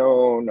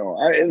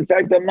 In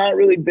fact, I'm not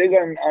really big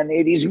on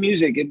 80s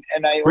music,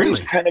 and I always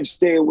kind of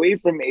stay away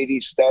from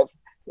 80s stuff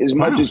as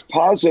much as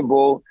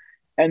possible.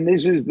 And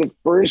this is the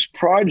first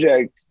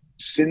project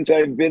since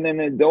I've been an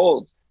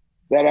adult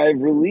that I've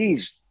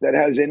released that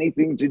has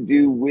anything to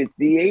do with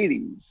the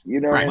 80s.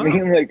 You know what I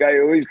mean? Like, I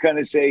always kind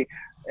of say,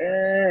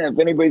 if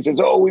anybody says,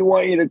 oh, we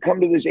want you to come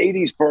to this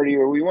 80s party,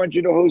 or we want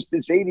you to host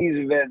this 80s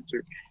event,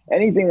 or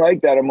anything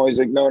like that, I'm always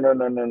like,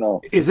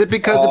 no. Is it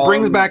because it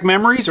brings back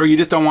memories, or you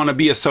just don't want to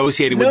be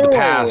associated with the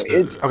past?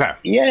 Okay.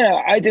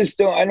 Yeah, I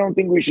don't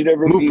think we should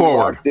ever move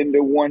forward locked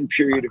into one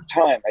period of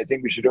time. I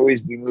think we should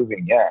always be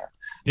moving. Yeah.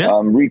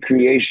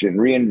 Recreation,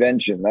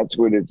 reinvention, that's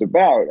what it's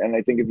about. And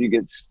I think if you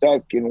get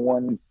stuck in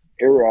one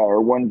era or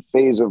one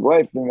phase of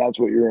life, then that's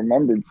what you're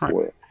remembered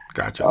for.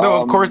 Gotcha.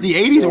 No, of course, the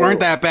 80s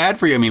weren't that bad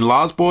for you. I mean,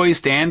 Lost Boys,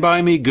 Stand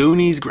By Me,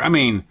 Goonies, I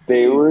mean...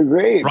 They were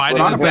great. Friday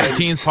the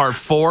 13th, Part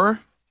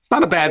 4.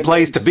 Not a bad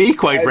place to be,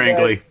 quite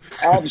frankly.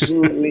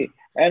 Absolutely.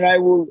 And I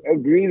will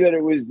agree that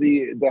it was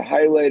the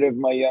highlight of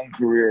my young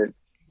career.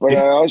 But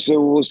I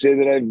also will say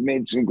that I've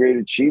made some great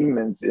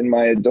achievements in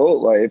my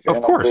adult life. And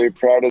I'm very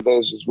proud of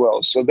those as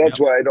well. So that's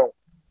why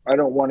I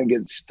don't want to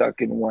get stuck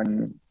in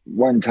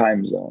one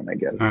time zone, I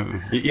guess.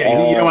 You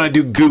don't want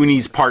to do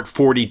Goonies Part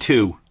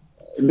 42.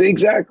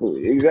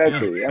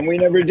 Exactly. And we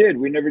never did.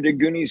 We never did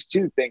Goonies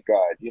 2, thank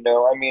God.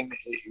 I mean,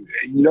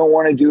 you don't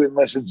want to do it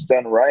unless it's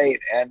done right.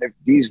 And if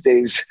these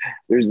days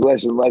there's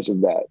less and less of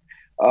that.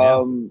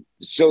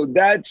 So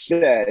that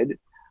said,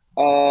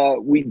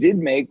 we did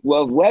make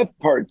Love Left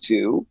Part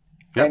 2,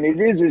 and it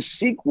is a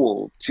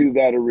sequel to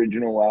that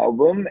original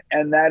album,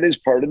 and that is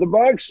part of the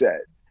box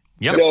set.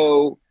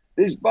 So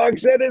this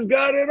box set has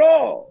got it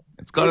all.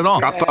 It's got it all.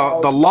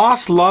 Got the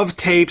Lost Love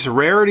tapes,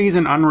 rarities,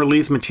 and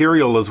unreleased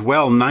material as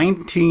well.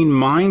 19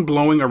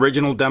 mind-blowing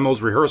original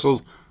demos,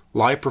 rehearsals,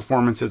 live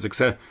performances,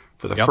 etc.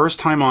 for the first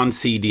time on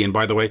CD. And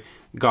by the way,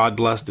 God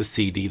bless the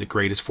CD, the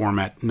greatest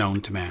format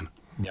known to man.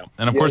 Yeah,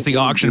 and of course the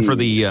auction for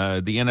the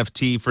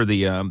NFT for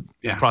the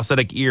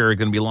prosthetic ear are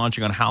going to be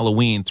launching on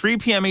Halloween, 3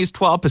 p.m. East,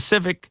 12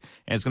 Pacific,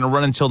 and it's going to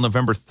run until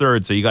November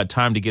 3rd. So you got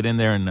time to get in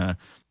there and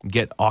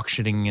get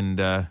auctioning and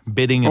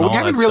bidding and all that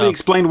stuff. We haven't really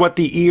explained what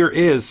the ear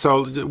is.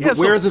 So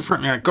where is it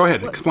from? Go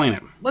ahead, explain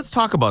it. Let's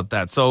talk about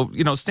that. So,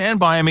 Stand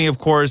By Me, of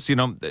course,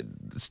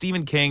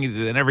 Stephen King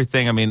and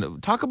everything. I mean,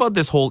 talk about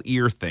this whole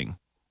ear thing.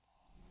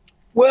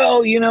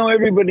 Well,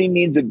 everybody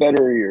needs a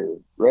better ear,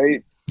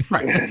 right?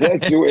 Right.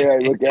 That's the way I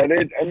look at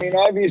it. I mean,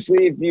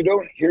 obviously, if you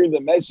don't hear the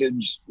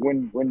message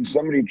when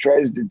somebody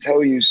tries to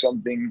tell you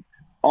something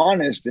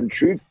honest and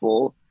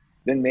truthful,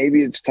 then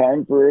maybe it's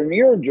time for an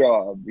ear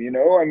job.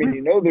 I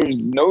mean,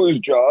 there's nose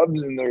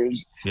jobs and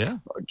there's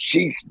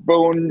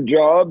cheekbone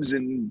jobs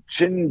and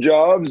chin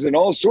jobs and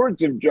all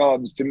sorts of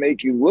jobs to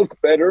make you look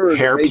better.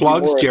 Hair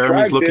plugs.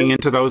 Jeremy's looking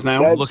into those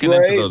now. That's looking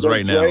into those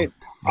right now. Right.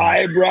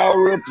 Eyebrow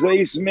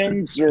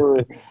replacements or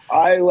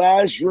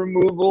eyelash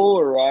removal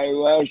or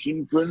eyelash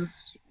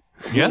imprints.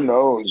 Yeah. Who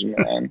knows,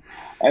 man?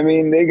 I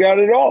mean, they got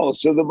it all.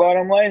 So the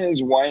bottom line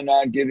is, why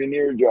not get an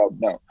ear job?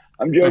 No,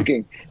 I'm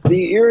joking.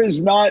 The ear is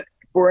not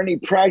for any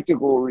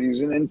practical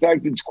reason. In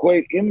fact, it's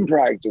quite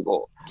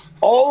impractical.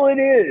 All it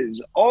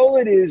is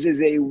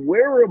a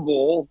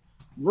wearable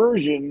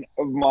version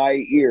of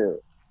my ear.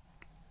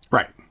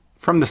 Right.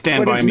 From the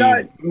Stand By Me.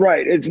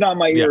 It's not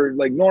my ear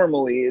like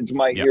normally. It's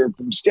my ear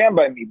from Stand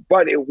By Me,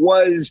 but it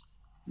was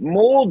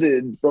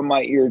molded from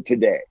my ear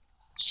today.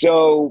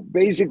 So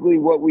basically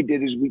what we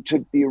did is we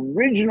took the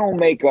original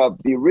makeup,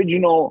 the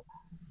original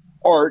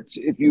art,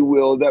 if you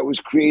will, that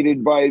was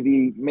created by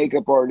the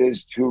makeup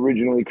artist who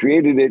originally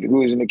created it,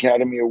 who is an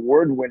Academy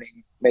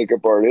Award-winning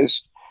makeup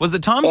artist. Was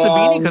it Tom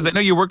Savini? Because I know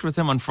you worked with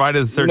him on Friday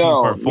the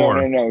 13th, Part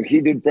 4. No.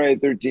 He did Friday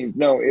the 13th.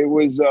 No, it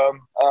was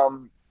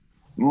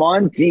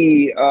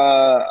Monty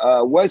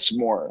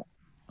Westmore.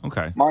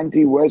 Okay.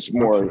 Monty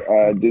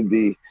Westmore did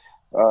the...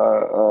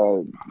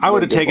 I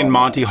would have taken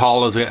Monty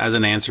Hall as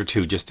an answer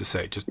too, just to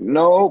say.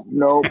 Nope.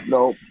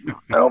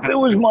 It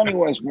was Monty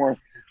Westmore.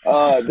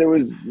 There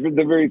was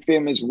the very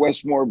famous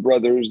Westmore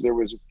brothers. There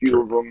was a few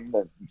of them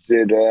that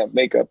did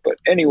makeup. But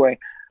anyway,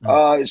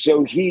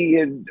 so he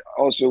had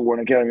also won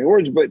Academy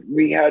Awards, but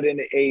we had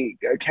an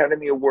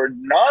Academy Award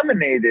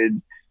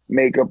nominated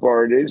makeup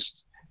artist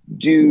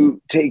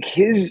to take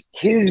his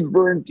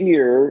burnt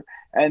ear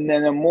and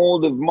then a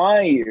mold of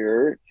my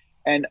ear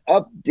and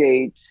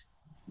update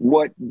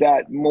what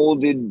that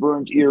molded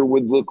burnt ear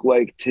would look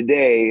like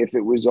today if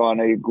it was on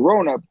a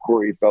grown-up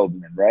Corey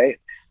Feldman, right?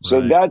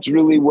 So that's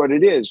really what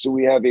it is. So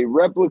we have a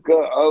replica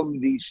of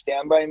the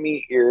Stand By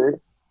Me ear,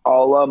 a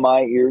la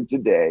my ear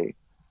today,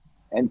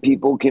 and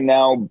people can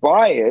now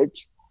buy it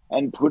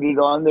and put it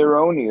on their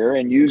own ear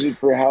and use it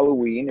for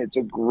Halloween. It's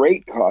a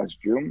great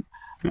costume.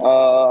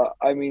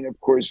 I mean, of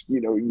course,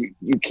 you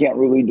can't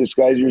really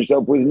disguise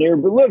yourself with an ear,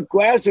 but look,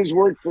 glasses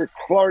work for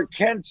Clark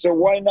Kent, so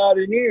why not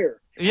an ear?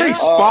 Yeah. Hey,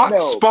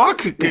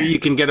 Spock, you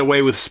can get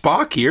away with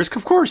Spock ears.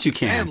 Of course you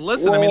can. And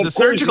listen, I mean, the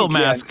surgical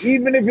mask.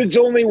 Even if it's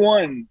only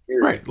one ear.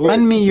 Right.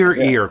 Lend me your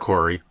ear,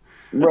 Corey.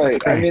 Right.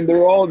 I mean,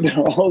 they're all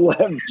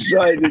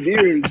left-sided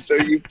ears, so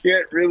you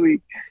can't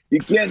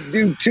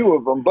do two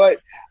of them.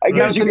 But I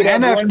guess you could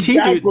have NFT,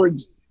 one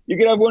backwards. Dude. You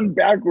could have one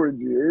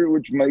backwards ear,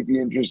 which might be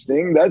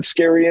interesting. That's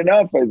scary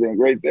enough, I think,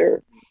 right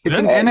there. It's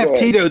an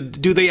NFT, though.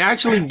 Do they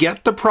actually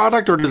get the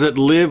product, or does it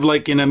live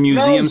like in a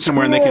museum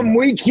somewhere? And they can.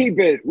 We keep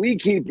it.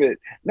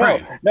 No.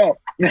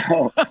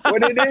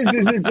 What it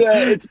is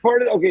it's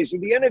part of. Okay, so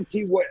the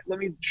NFT. Let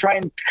me try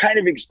and kind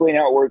of explain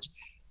how it works.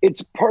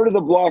 It's part of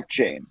the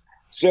blockchain,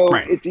 so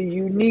it's a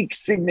unique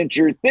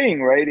signature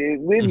thing, right?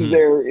 It lives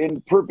there in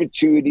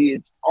perpetuity.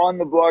 It's on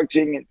the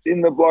blockchain. It's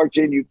in the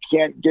blockchain. You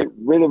can't get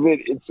rid of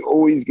it. It's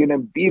always going to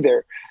be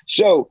there.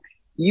 So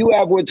you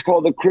have what's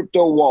called a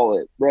crypto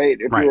wallet, right?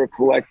 If you're a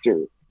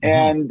collector.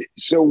 And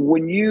so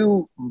when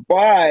you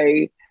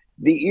buy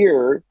the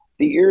ear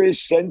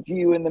is sent to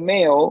you in the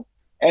mail,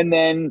 and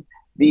then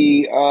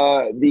the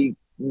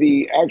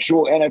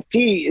actual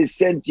NFT is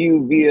sent to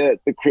you via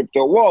the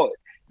crypto wallet.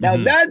 Now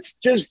that's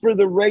just for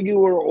the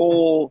regular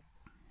old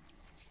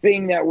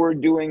thing that we're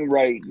doing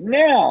right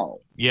now.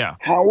 Yeah.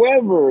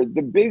 However,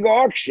 the big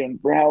auction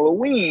for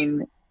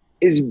Halloween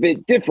is a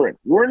bit different.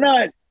 We're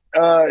not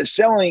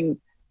selling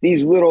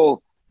these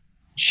little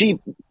cheap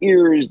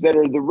ears that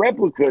are the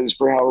replicas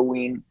for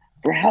Halloween.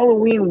 For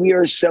Halloween, we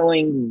are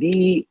selling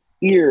the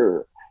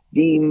ear,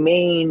 the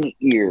main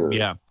ear.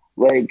 Yeah.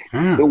 Like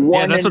the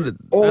one that's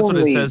what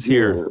it says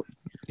here.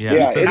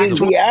 Yeah, it is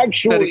the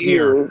actual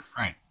ear.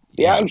 Right.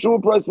 The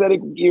actual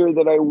prosthetic ear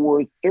that I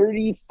wore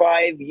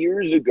 35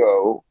 years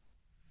ago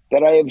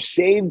that I have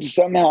saved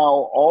somehow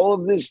all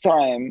of this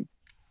time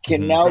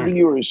can now be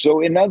yours. So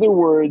in other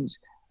words,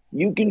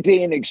 you can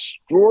pay an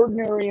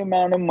extraordinary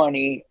amount of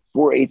money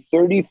for a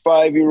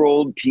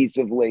 35-year-old piece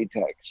of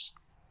latex.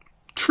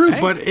 True,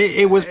 but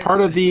it was part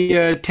of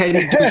the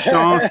Teddy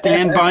Duchamp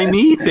Stand By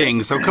Me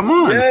thing, so come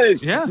on.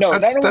 Yes. Yeah. No,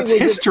 that's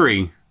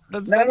history.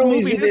 That's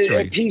movie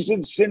history. A piece of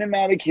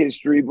cinematic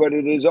history, but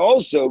it is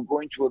also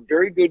going to a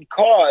very good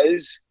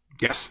cause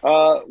Yes.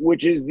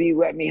 Which is the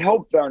Let Me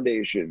Help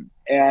Foundation.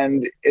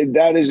 And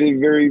that is a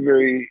very,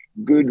 very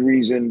good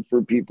reason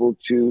for people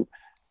to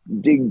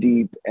dig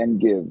deep and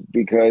give,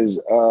 because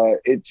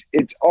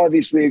it's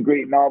obviously a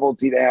great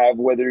novelty to have,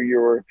 whether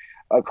you're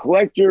a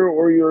collector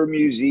or you're a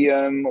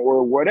museum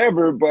or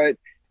whatever, but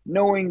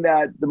knowing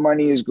that the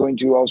money is going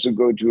to also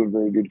go to a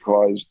very good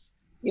cause,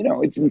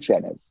 it's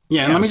incentive.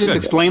 Yeah, and let me just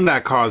explain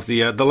that cause.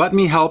 The Let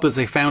Me Help is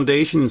a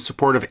foundation in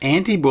support of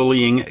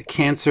anti-bullying,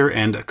 cancer,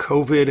 and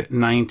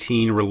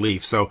COVID-19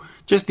 relief. So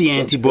just the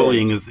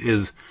anti-bullying is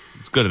it's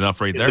good enough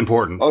right there.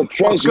 Important. Oh,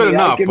 trust me,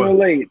 I can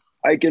relate.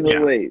 I can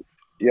relate.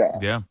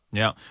 Yeah.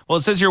 Well,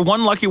 it says here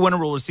one lucky winner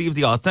will receive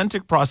the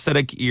authentic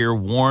prosthetic ear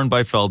worn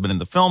by Feldman in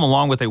the film,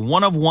 along with a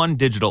one-of-one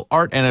digital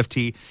art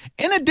NFT.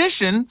 In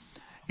addition,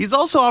 he's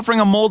also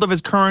offering a mold of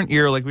his current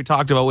ear, like we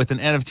talked about, with an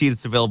NFT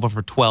that's available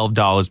for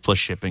 $12 plus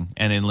shipping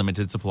and in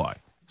limited supply.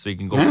 So you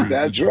can go.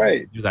 That's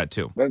right. Do that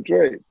too. That's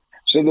right.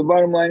 So the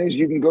bottom line is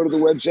you can go to the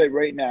website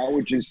right now,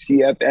 which is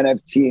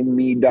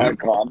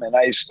cfnftme.com. And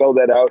I spell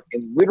that out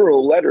in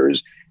literal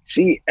letters,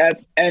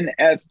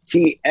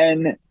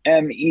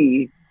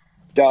 cfnftnme.com.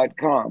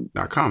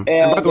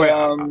 And by the way,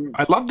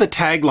 I love the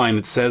tagline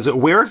that says,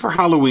 wear it for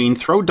Halloween,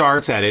 throw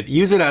darts at it,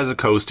 use it as a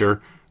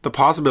coaster. The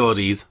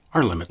possibilities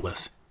are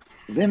limitless.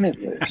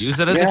 Use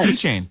it as a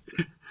keychain.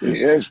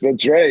 Yes,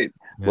 that's right.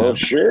 Yeah. Well,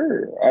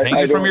 sure. Hang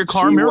it from your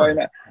car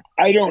mirror.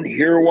 I don't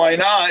hear why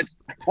not.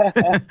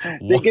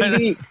 They can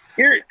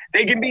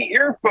be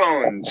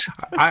earphones.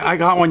 I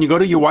got one. You go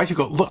to your wife, you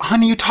go, look,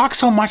 honey, you talk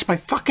so much, my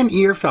fucking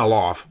ear fell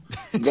off.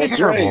 That's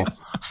terrible. Right.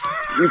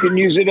 You can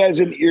use it as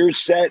an ear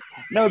set.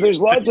 No, there's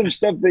lots of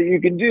stuff that you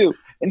can do.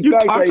 In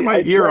fact, talked my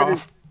ear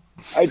off.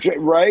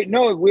 Right?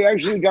 No, we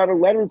actually got a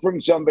letter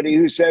from somebody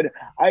who said,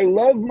 I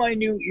love my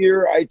new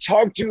ear. I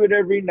talk to it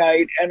every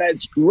night, and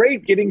it's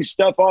great getting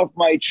stuff off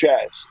my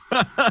chest.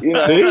 Not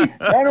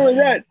only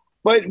that,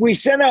 but we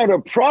sent out a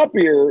prop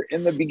ear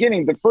in the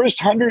beginning. The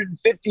first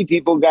 150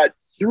 people got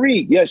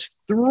three ears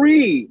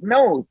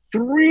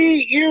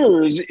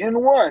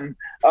in one.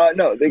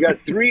 No, they got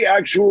three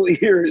actual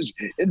ears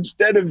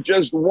instead of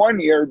just one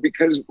ear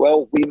because,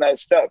 well, we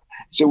messed up.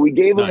 So we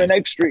gave them an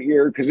extra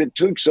ear because it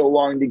took so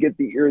long to get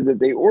the ear that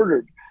they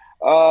ordered.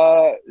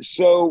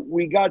 So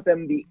we got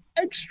them the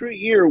extra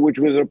ear, which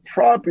was a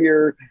prop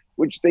ear,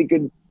 which they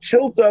could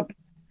tilt up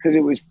because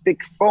it was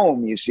thick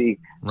foam, you see.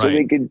 Right. So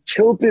they could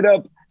tilt it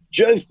up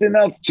just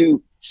enough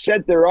to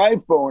set their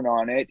iPhone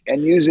on it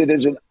and use it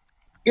as an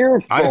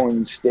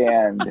earphone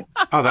stand.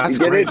 Oh, that's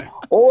great.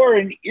 Or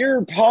an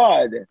ear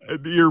pod.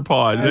 An ear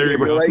pod. There you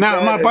go. Like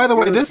now, by the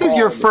way, this is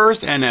your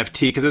first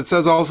NFT, because it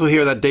says also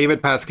here that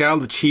David Pascal,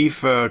 the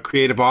chief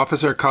creative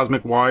officer at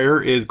Cosmic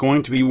Wire, is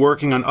going to be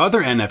working on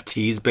other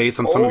NFTs based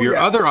on some of your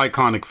other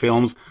iconic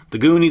films, The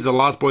Goonies, The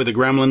Lost Boy, The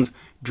Gremlins,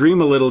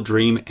 Dream a Little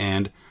Dream,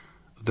 and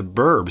The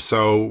Burbs.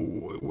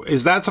 So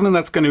is that something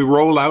that's going to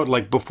roll out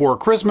like before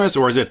Christmas,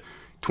 or is it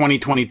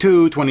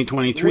 2022,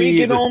 2023?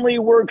 We can only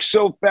work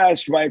so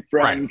fast, my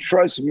friend. Right.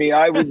 Trust me,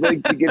 I would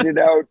like to get it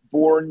out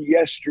born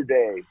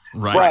yesterday.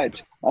 Right.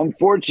 But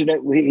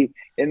unfortunately,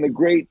 in the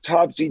great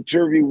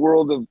topsy-turvy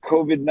world of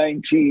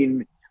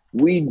COVID-19,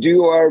 we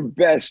do our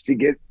best to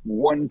get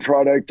one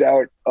product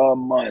out a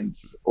month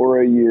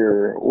or a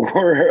year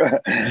or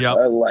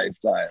a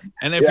lifetime.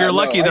 And if you're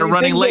lucky, they're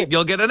running late,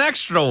 you'll get an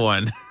extra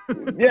one.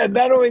 Yeah,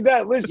 not only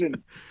that,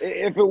 listen,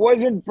 if it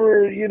wasn't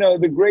for,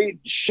 the great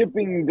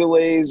shipping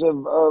delays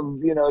of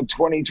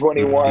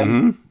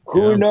 2021,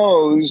 who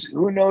knows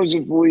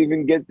if we'll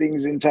even get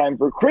things in time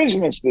for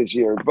Christmas this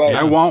year. But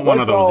I want one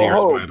of those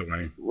ears, by the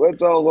way.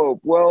 Let's all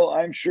hope. Well,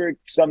 I'm sure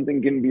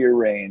something can be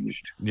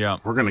arranged. Yeah,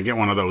 we're going to get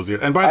one of those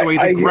ears. And by the way,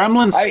 the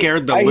Gremlins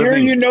scared the living out of me. I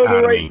hear you know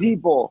the right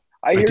people.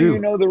 I hear you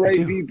know the right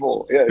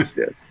people. Yes.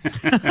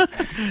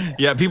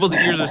 Yeah, people's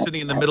ears are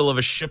sitting in the middle of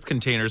a ship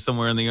container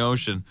somewhere in the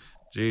ocean.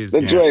 Jeez.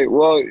 That's right.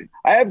 Well,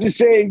 I have to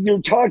say,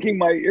 you're talking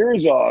my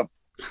ears off.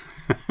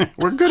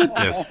 We're good at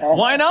this.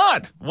 Why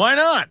not?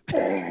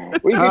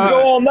 We can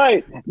go all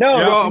night.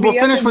 No, we'll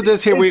finish with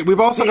this here. We've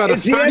also got a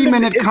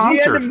 30-minute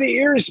concert. It's the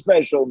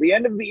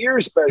end of the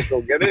ear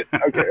special. Get it?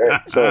 Okay.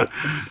 So.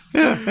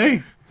 Yeah.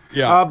 Hey.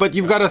 Yeah. But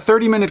you've got a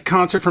 30-minute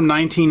concert from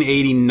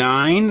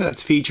 1989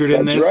 that's featured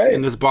in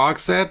this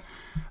box set.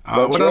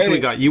 What else we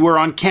got? You were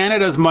on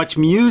Canada's Much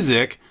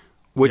Music,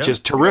 which is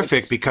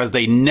terrific because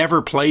they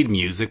never played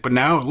music. But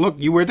now, look,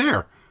 you were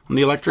there on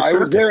the Electric Circus. I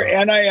was there,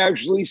 and I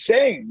actually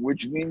sang,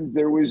 which means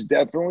there was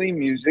definitely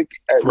music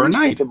at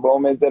the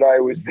moment that I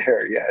was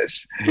there.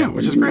 Yes. Yeah,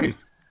 which is great.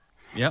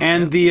 Yep.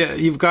 And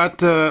you've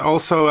got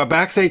also a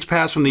backstage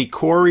pass from the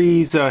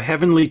Corey's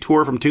Heavenly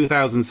Tour from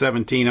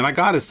 2017. And I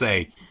got to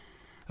say,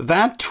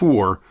 that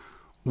tour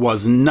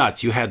was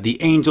nuts. You had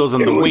the angels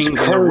and the wings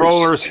and the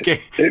roller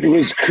skate. It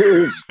was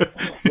cursed.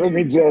 Let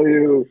me tell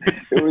you,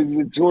 it was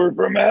the tour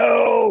from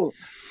hell.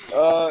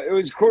 It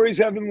was Corey's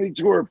Heavenly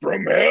Tour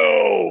from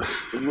hell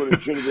is what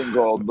it should have been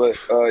called. But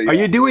are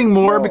you doing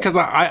more? No. Because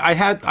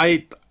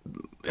I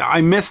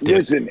missed it.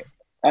 Listen,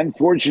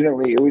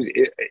 unfortunately,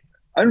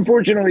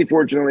 Unfortunately,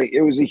 fortunately,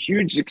 it was a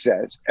huge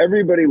success.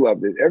 Everybody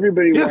loved it.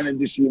 Everybody wanted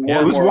to see more.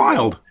 Yeah, it was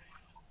wild.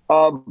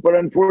 But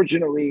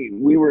unfortunately,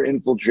 we were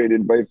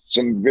infiltrated by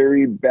some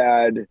very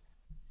bad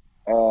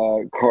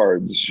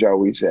cards, shall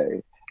we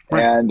say.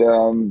 Right.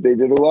 And they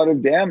did a lot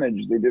of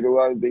damage. They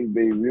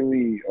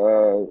really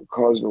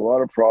caused a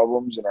lot of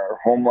problems in our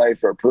home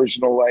life, our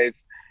personal life.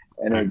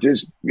 And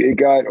it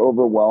got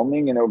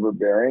overwhelming and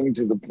overbearing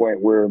to the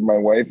point where my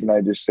wife and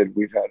I just said,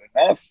 we've had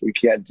enough. We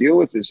can't deal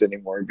with this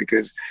anymore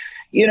because,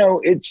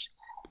 it's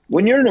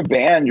when you're in a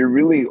band, you're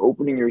really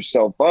opening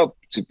yourself up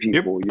to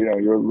people. Yep.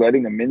 You're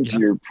letting them into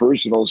your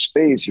personal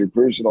space, your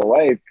personal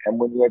life. And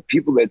when you have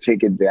people that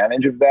take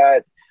advantage of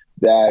that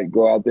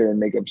go out there and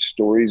make up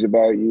stories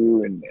about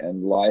you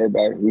and lie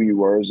about who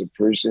you are as a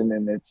person.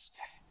 And it's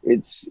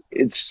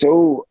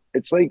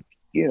like,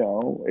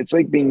 it's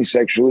like being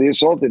sexually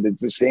assaulted. It's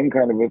the same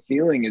kind of a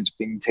feeling. It's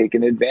being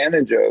taken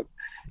advantage of.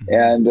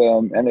 And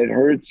it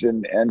hurts.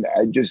 And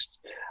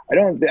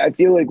I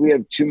feel like we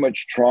have too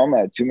much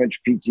trauma, too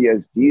much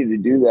PTSD to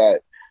do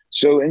that.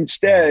 So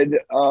instead,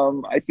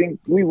 I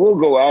think we will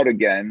go out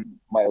again.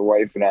 My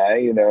wife and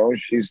I,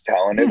 she's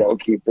talented. I'll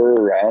keep her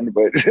around,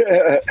 but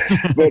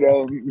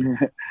we'll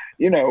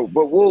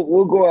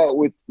go out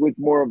with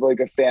more of like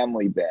a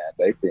family band.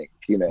 I think,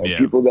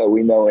 people that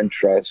we know and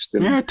trust.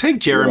 And, take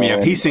Jeremy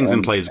up. He sings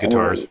and plays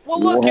guitars. Well,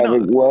 look,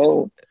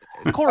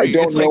 Corey, I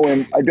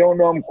don't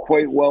know him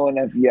quite well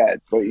enough yet,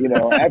 but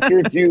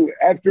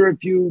after a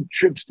few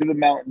trips to the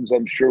mountains,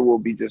 I'm sure we'll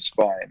be just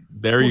fine.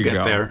 There you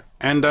go. There.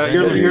 And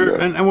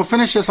and we'll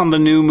finish this on the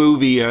new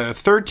movie.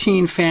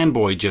 13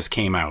 Fanboy just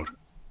came out.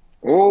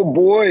 Oh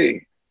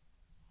boy,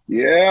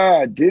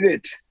 yeah, did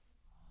it.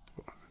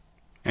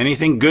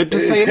 Anything good to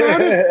say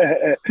about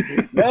it?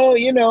 No,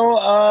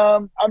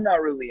 I'm not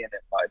really in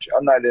it much.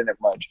 I'm not in it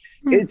much.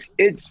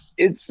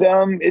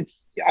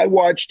 I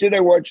watched it. I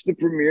watched the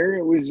premiere.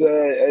 It was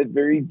a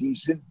very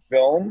decent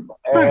film.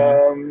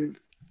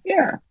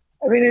 Yeah.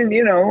 I mean,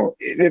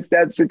 if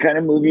that's the kind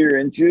of movie you're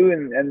into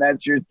and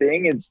that's your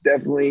thing, it's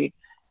definitely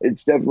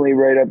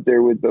right up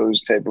there with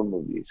those type of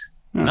movies.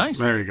 Nice.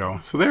 There you go.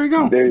 So there you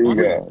go. There you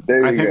go.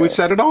 I think we've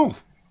said it all.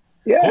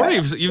 Yeah. Corey,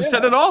 you've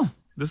said it all.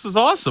 This is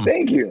awesome.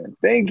 Thank you.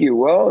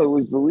 Well, it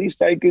was the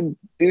least I could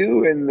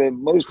do and the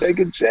most I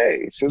could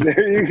say. So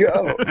there you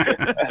go.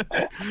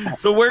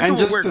 So where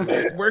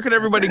can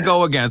everybody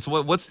go again?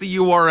 So what's the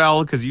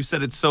URL? Because you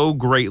said it so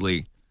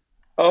greatly.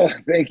 Oh,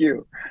 thank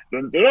you.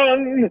 Dun,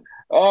 dun,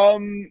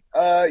 dun.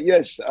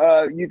 Yes,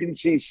 you can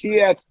see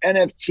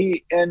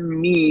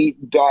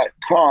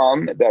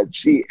cfnftnme.com.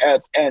 That's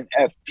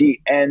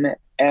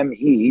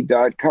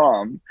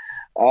cfnftnme.com.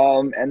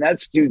 And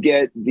that's to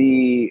get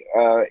the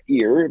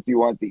ear, if you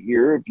want the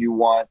ear. If you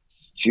want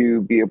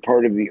to be a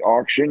part of the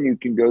auction, you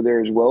can go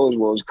there as well as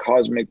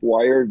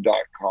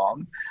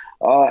cosmicwire.com.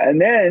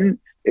 And then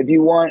if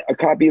you want a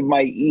copy of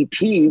my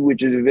EP,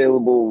 which is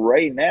available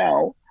right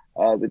now,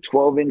 the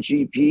 12-inch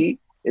EP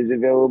is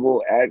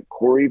available at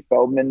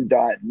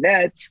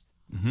coreyfeldman.net.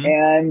 Mm-hmm.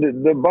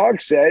 And the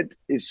box set,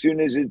 as soon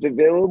as it's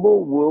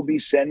available, we'll be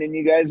sending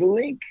you guys a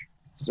link.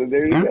 So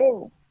there you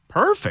go.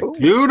 Perfect. Cool.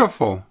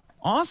 Beautiful.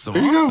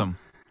 Awesome.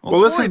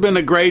 Well, this has been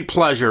a great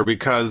pleasure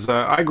because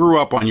I grew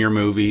up on your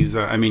movies.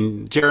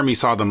 Jeremy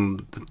saw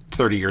them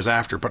 30 years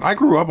after, but I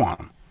grew up on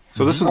them.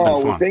 So this has been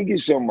fun. Well, thank you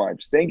so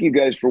much. Thank you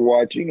guys for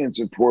watching and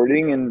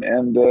supporting and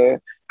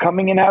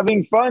coming and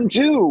having fun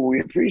too.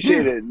 We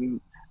appreciate it.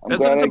 And I'm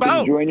glad I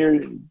can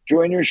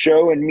join your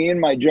show and me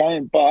and my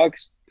giant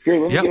box. Here,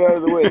 let me get out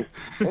of the way.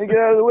 Let me get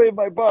out of the way of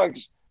my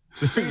box.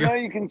 Now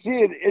you can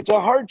see it. It's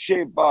a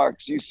heart-shaped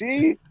box. You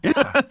see?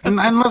 Yeah.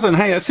 And listen,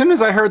 hey, as soon as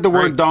I heard the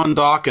word Don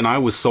Dokken, I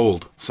was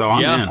sold. So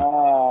I'm in.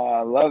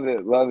 Love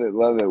it.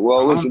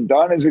 Well, listen,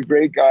 Don is a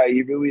great guy.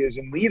 He really is.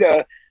 And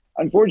Lita,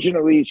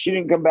 unfortunately, she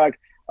didn't come back.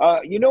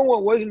 You know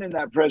what wasn't in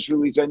that press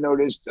release? I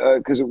noticed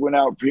because it went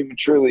out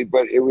prematurely,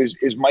 but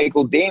is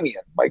Michael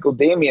Damian. Michael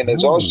Damian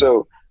is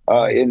also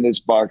in this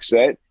box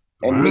set,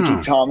 and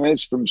Mickey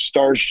Thomas from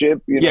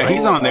Starship.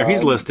 He's on there.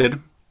 He's listed.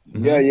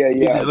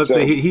 Yeah. Let's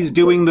say he's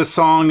doing the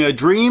song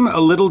 "Dream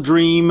a Little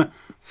Dream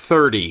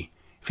 30,"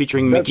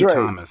 featuring Mickey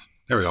Thomas.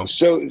 There we go.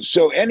 So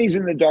and he's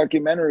in the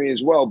documentary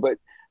as well, but.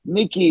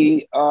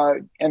 Mickey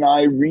and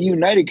I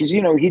reunited because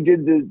he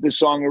did the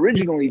song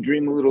originally,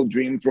 "Dream a Little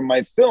Dream," from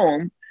my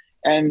film.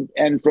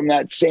 And from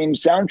that same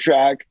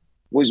soundtrack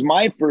was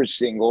my first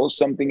single,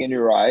 "Something in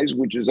Your Eyes,"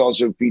 which is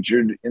also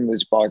featured in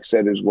this box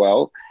set as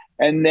well.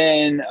 And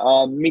then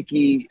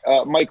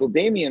Michael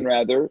Damian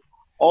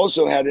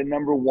also had a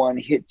 #1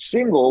 hit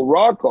single,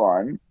 "Rock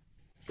On,"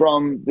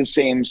 from the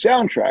same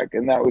soundtrack.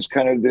 And that was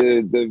kind of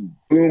the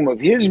boom of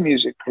his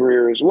music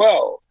career as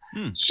well.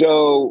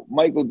 So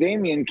Michael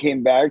Damian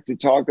came back to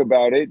talk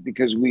about it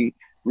because we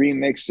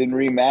remixed and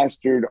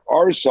remastered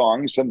our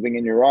song, "Something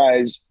in Your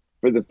Eyes,"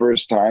 for the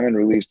first time and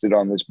released it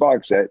on this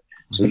box set.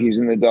 So he's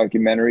in the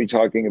documentary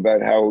talking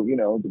about how,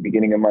 at the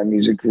beginning of my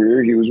music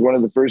career, he was one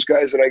of the first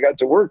guys that I got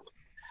to work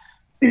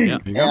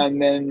with.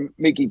 And then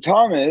Mickey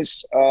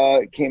Thomas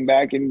came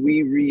back and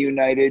we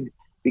reunited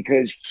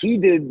because he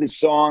did the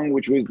song,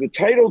 which was the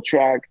title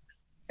track,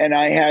 and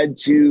I had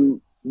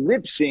to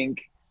lip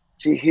sync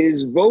to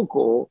his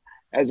vocal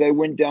as I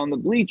went down the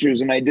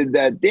bleachers, and I did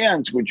that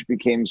dance, which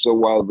became so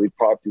wildly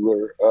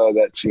popular,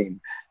 that scene.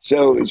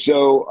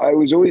 So I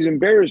was always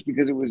embarrassed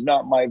because it was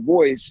not my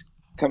voice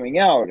coming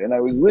out, and I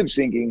was lip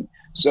syncing.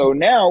 So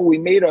now we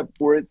made up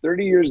for it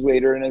 30 years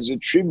later, and as a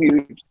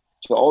tribute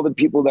to all the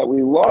people that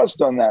we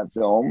lost on that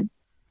film,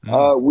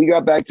 we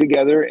got back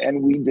together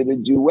and we did a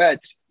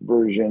duet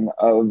version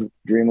of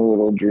Dream a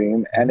Little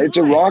Dream, and it's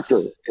a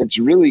rocker. It's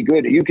really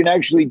good. You can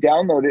actually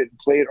download it and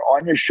play it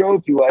on your show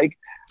if you like.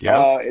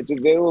 Yes. It's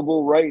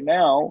available right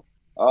now,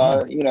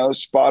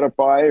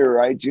 Spotify or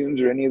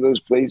iTunes or any of those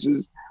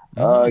places.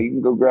 You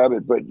can go grab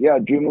it. But yeah,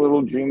 Dream a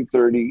Little Dream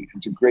 30.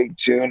 It's a great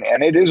tune,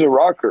 and it is a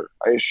rocker.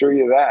 I assure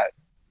you that.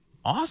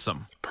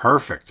 Awesome.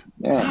 Perfect.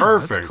 Yeah.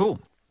 Perfect. That's cool.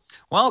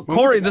 Well,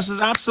 Corey, this is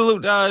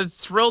absolute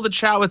thrill to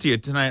chat with you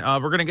tonight.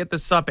 We're going to get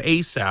this up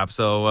ASAP,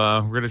 so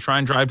we're going to try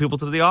and drive people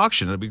to the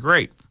auction. It'll be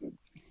great.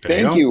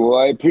 Thank you. Well,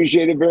 I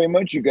appreciate it very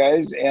much, you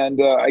guys.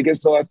 And I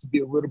guess there'll have to be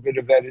a little bit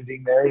of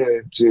editing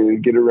there to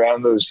get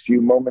around those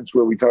few moments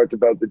where we talked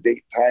about the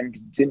date-time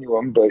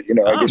continuum. But,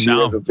 I guess you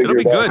guys will figure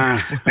it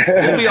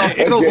out.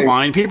 It'll be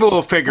fine. People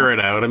will figure it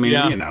out. I mean,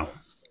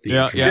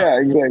 Yeah,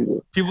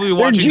 exactly. People will be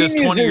watching this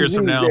 20 years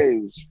from now.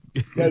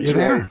 That's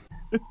right.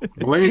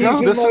 Well, there you go.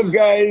 Peace and love,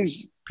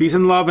 guys. Peace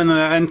and love,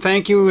 and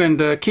thank you,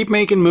 and keep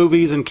making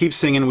movies and keep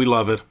singing. We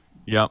love it.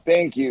 Yeah.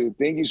 Thank you.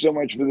 Thank you so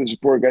much for the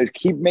support, guys.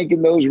 Keep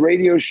making those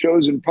radio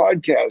shows and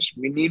podcasts.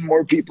 We need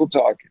more people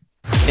talking.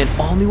 An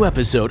all-new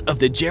episode of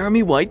the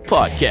Jeremy White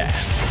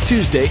Podcast,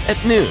 Tuesday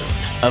at noon.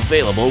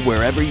 Available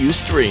wherever you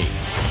stream.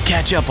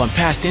 Catch up on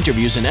past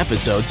interviews and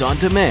episodes on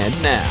demand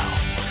now.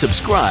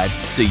 Subscribe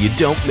so you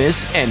don't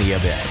miss any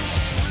of it.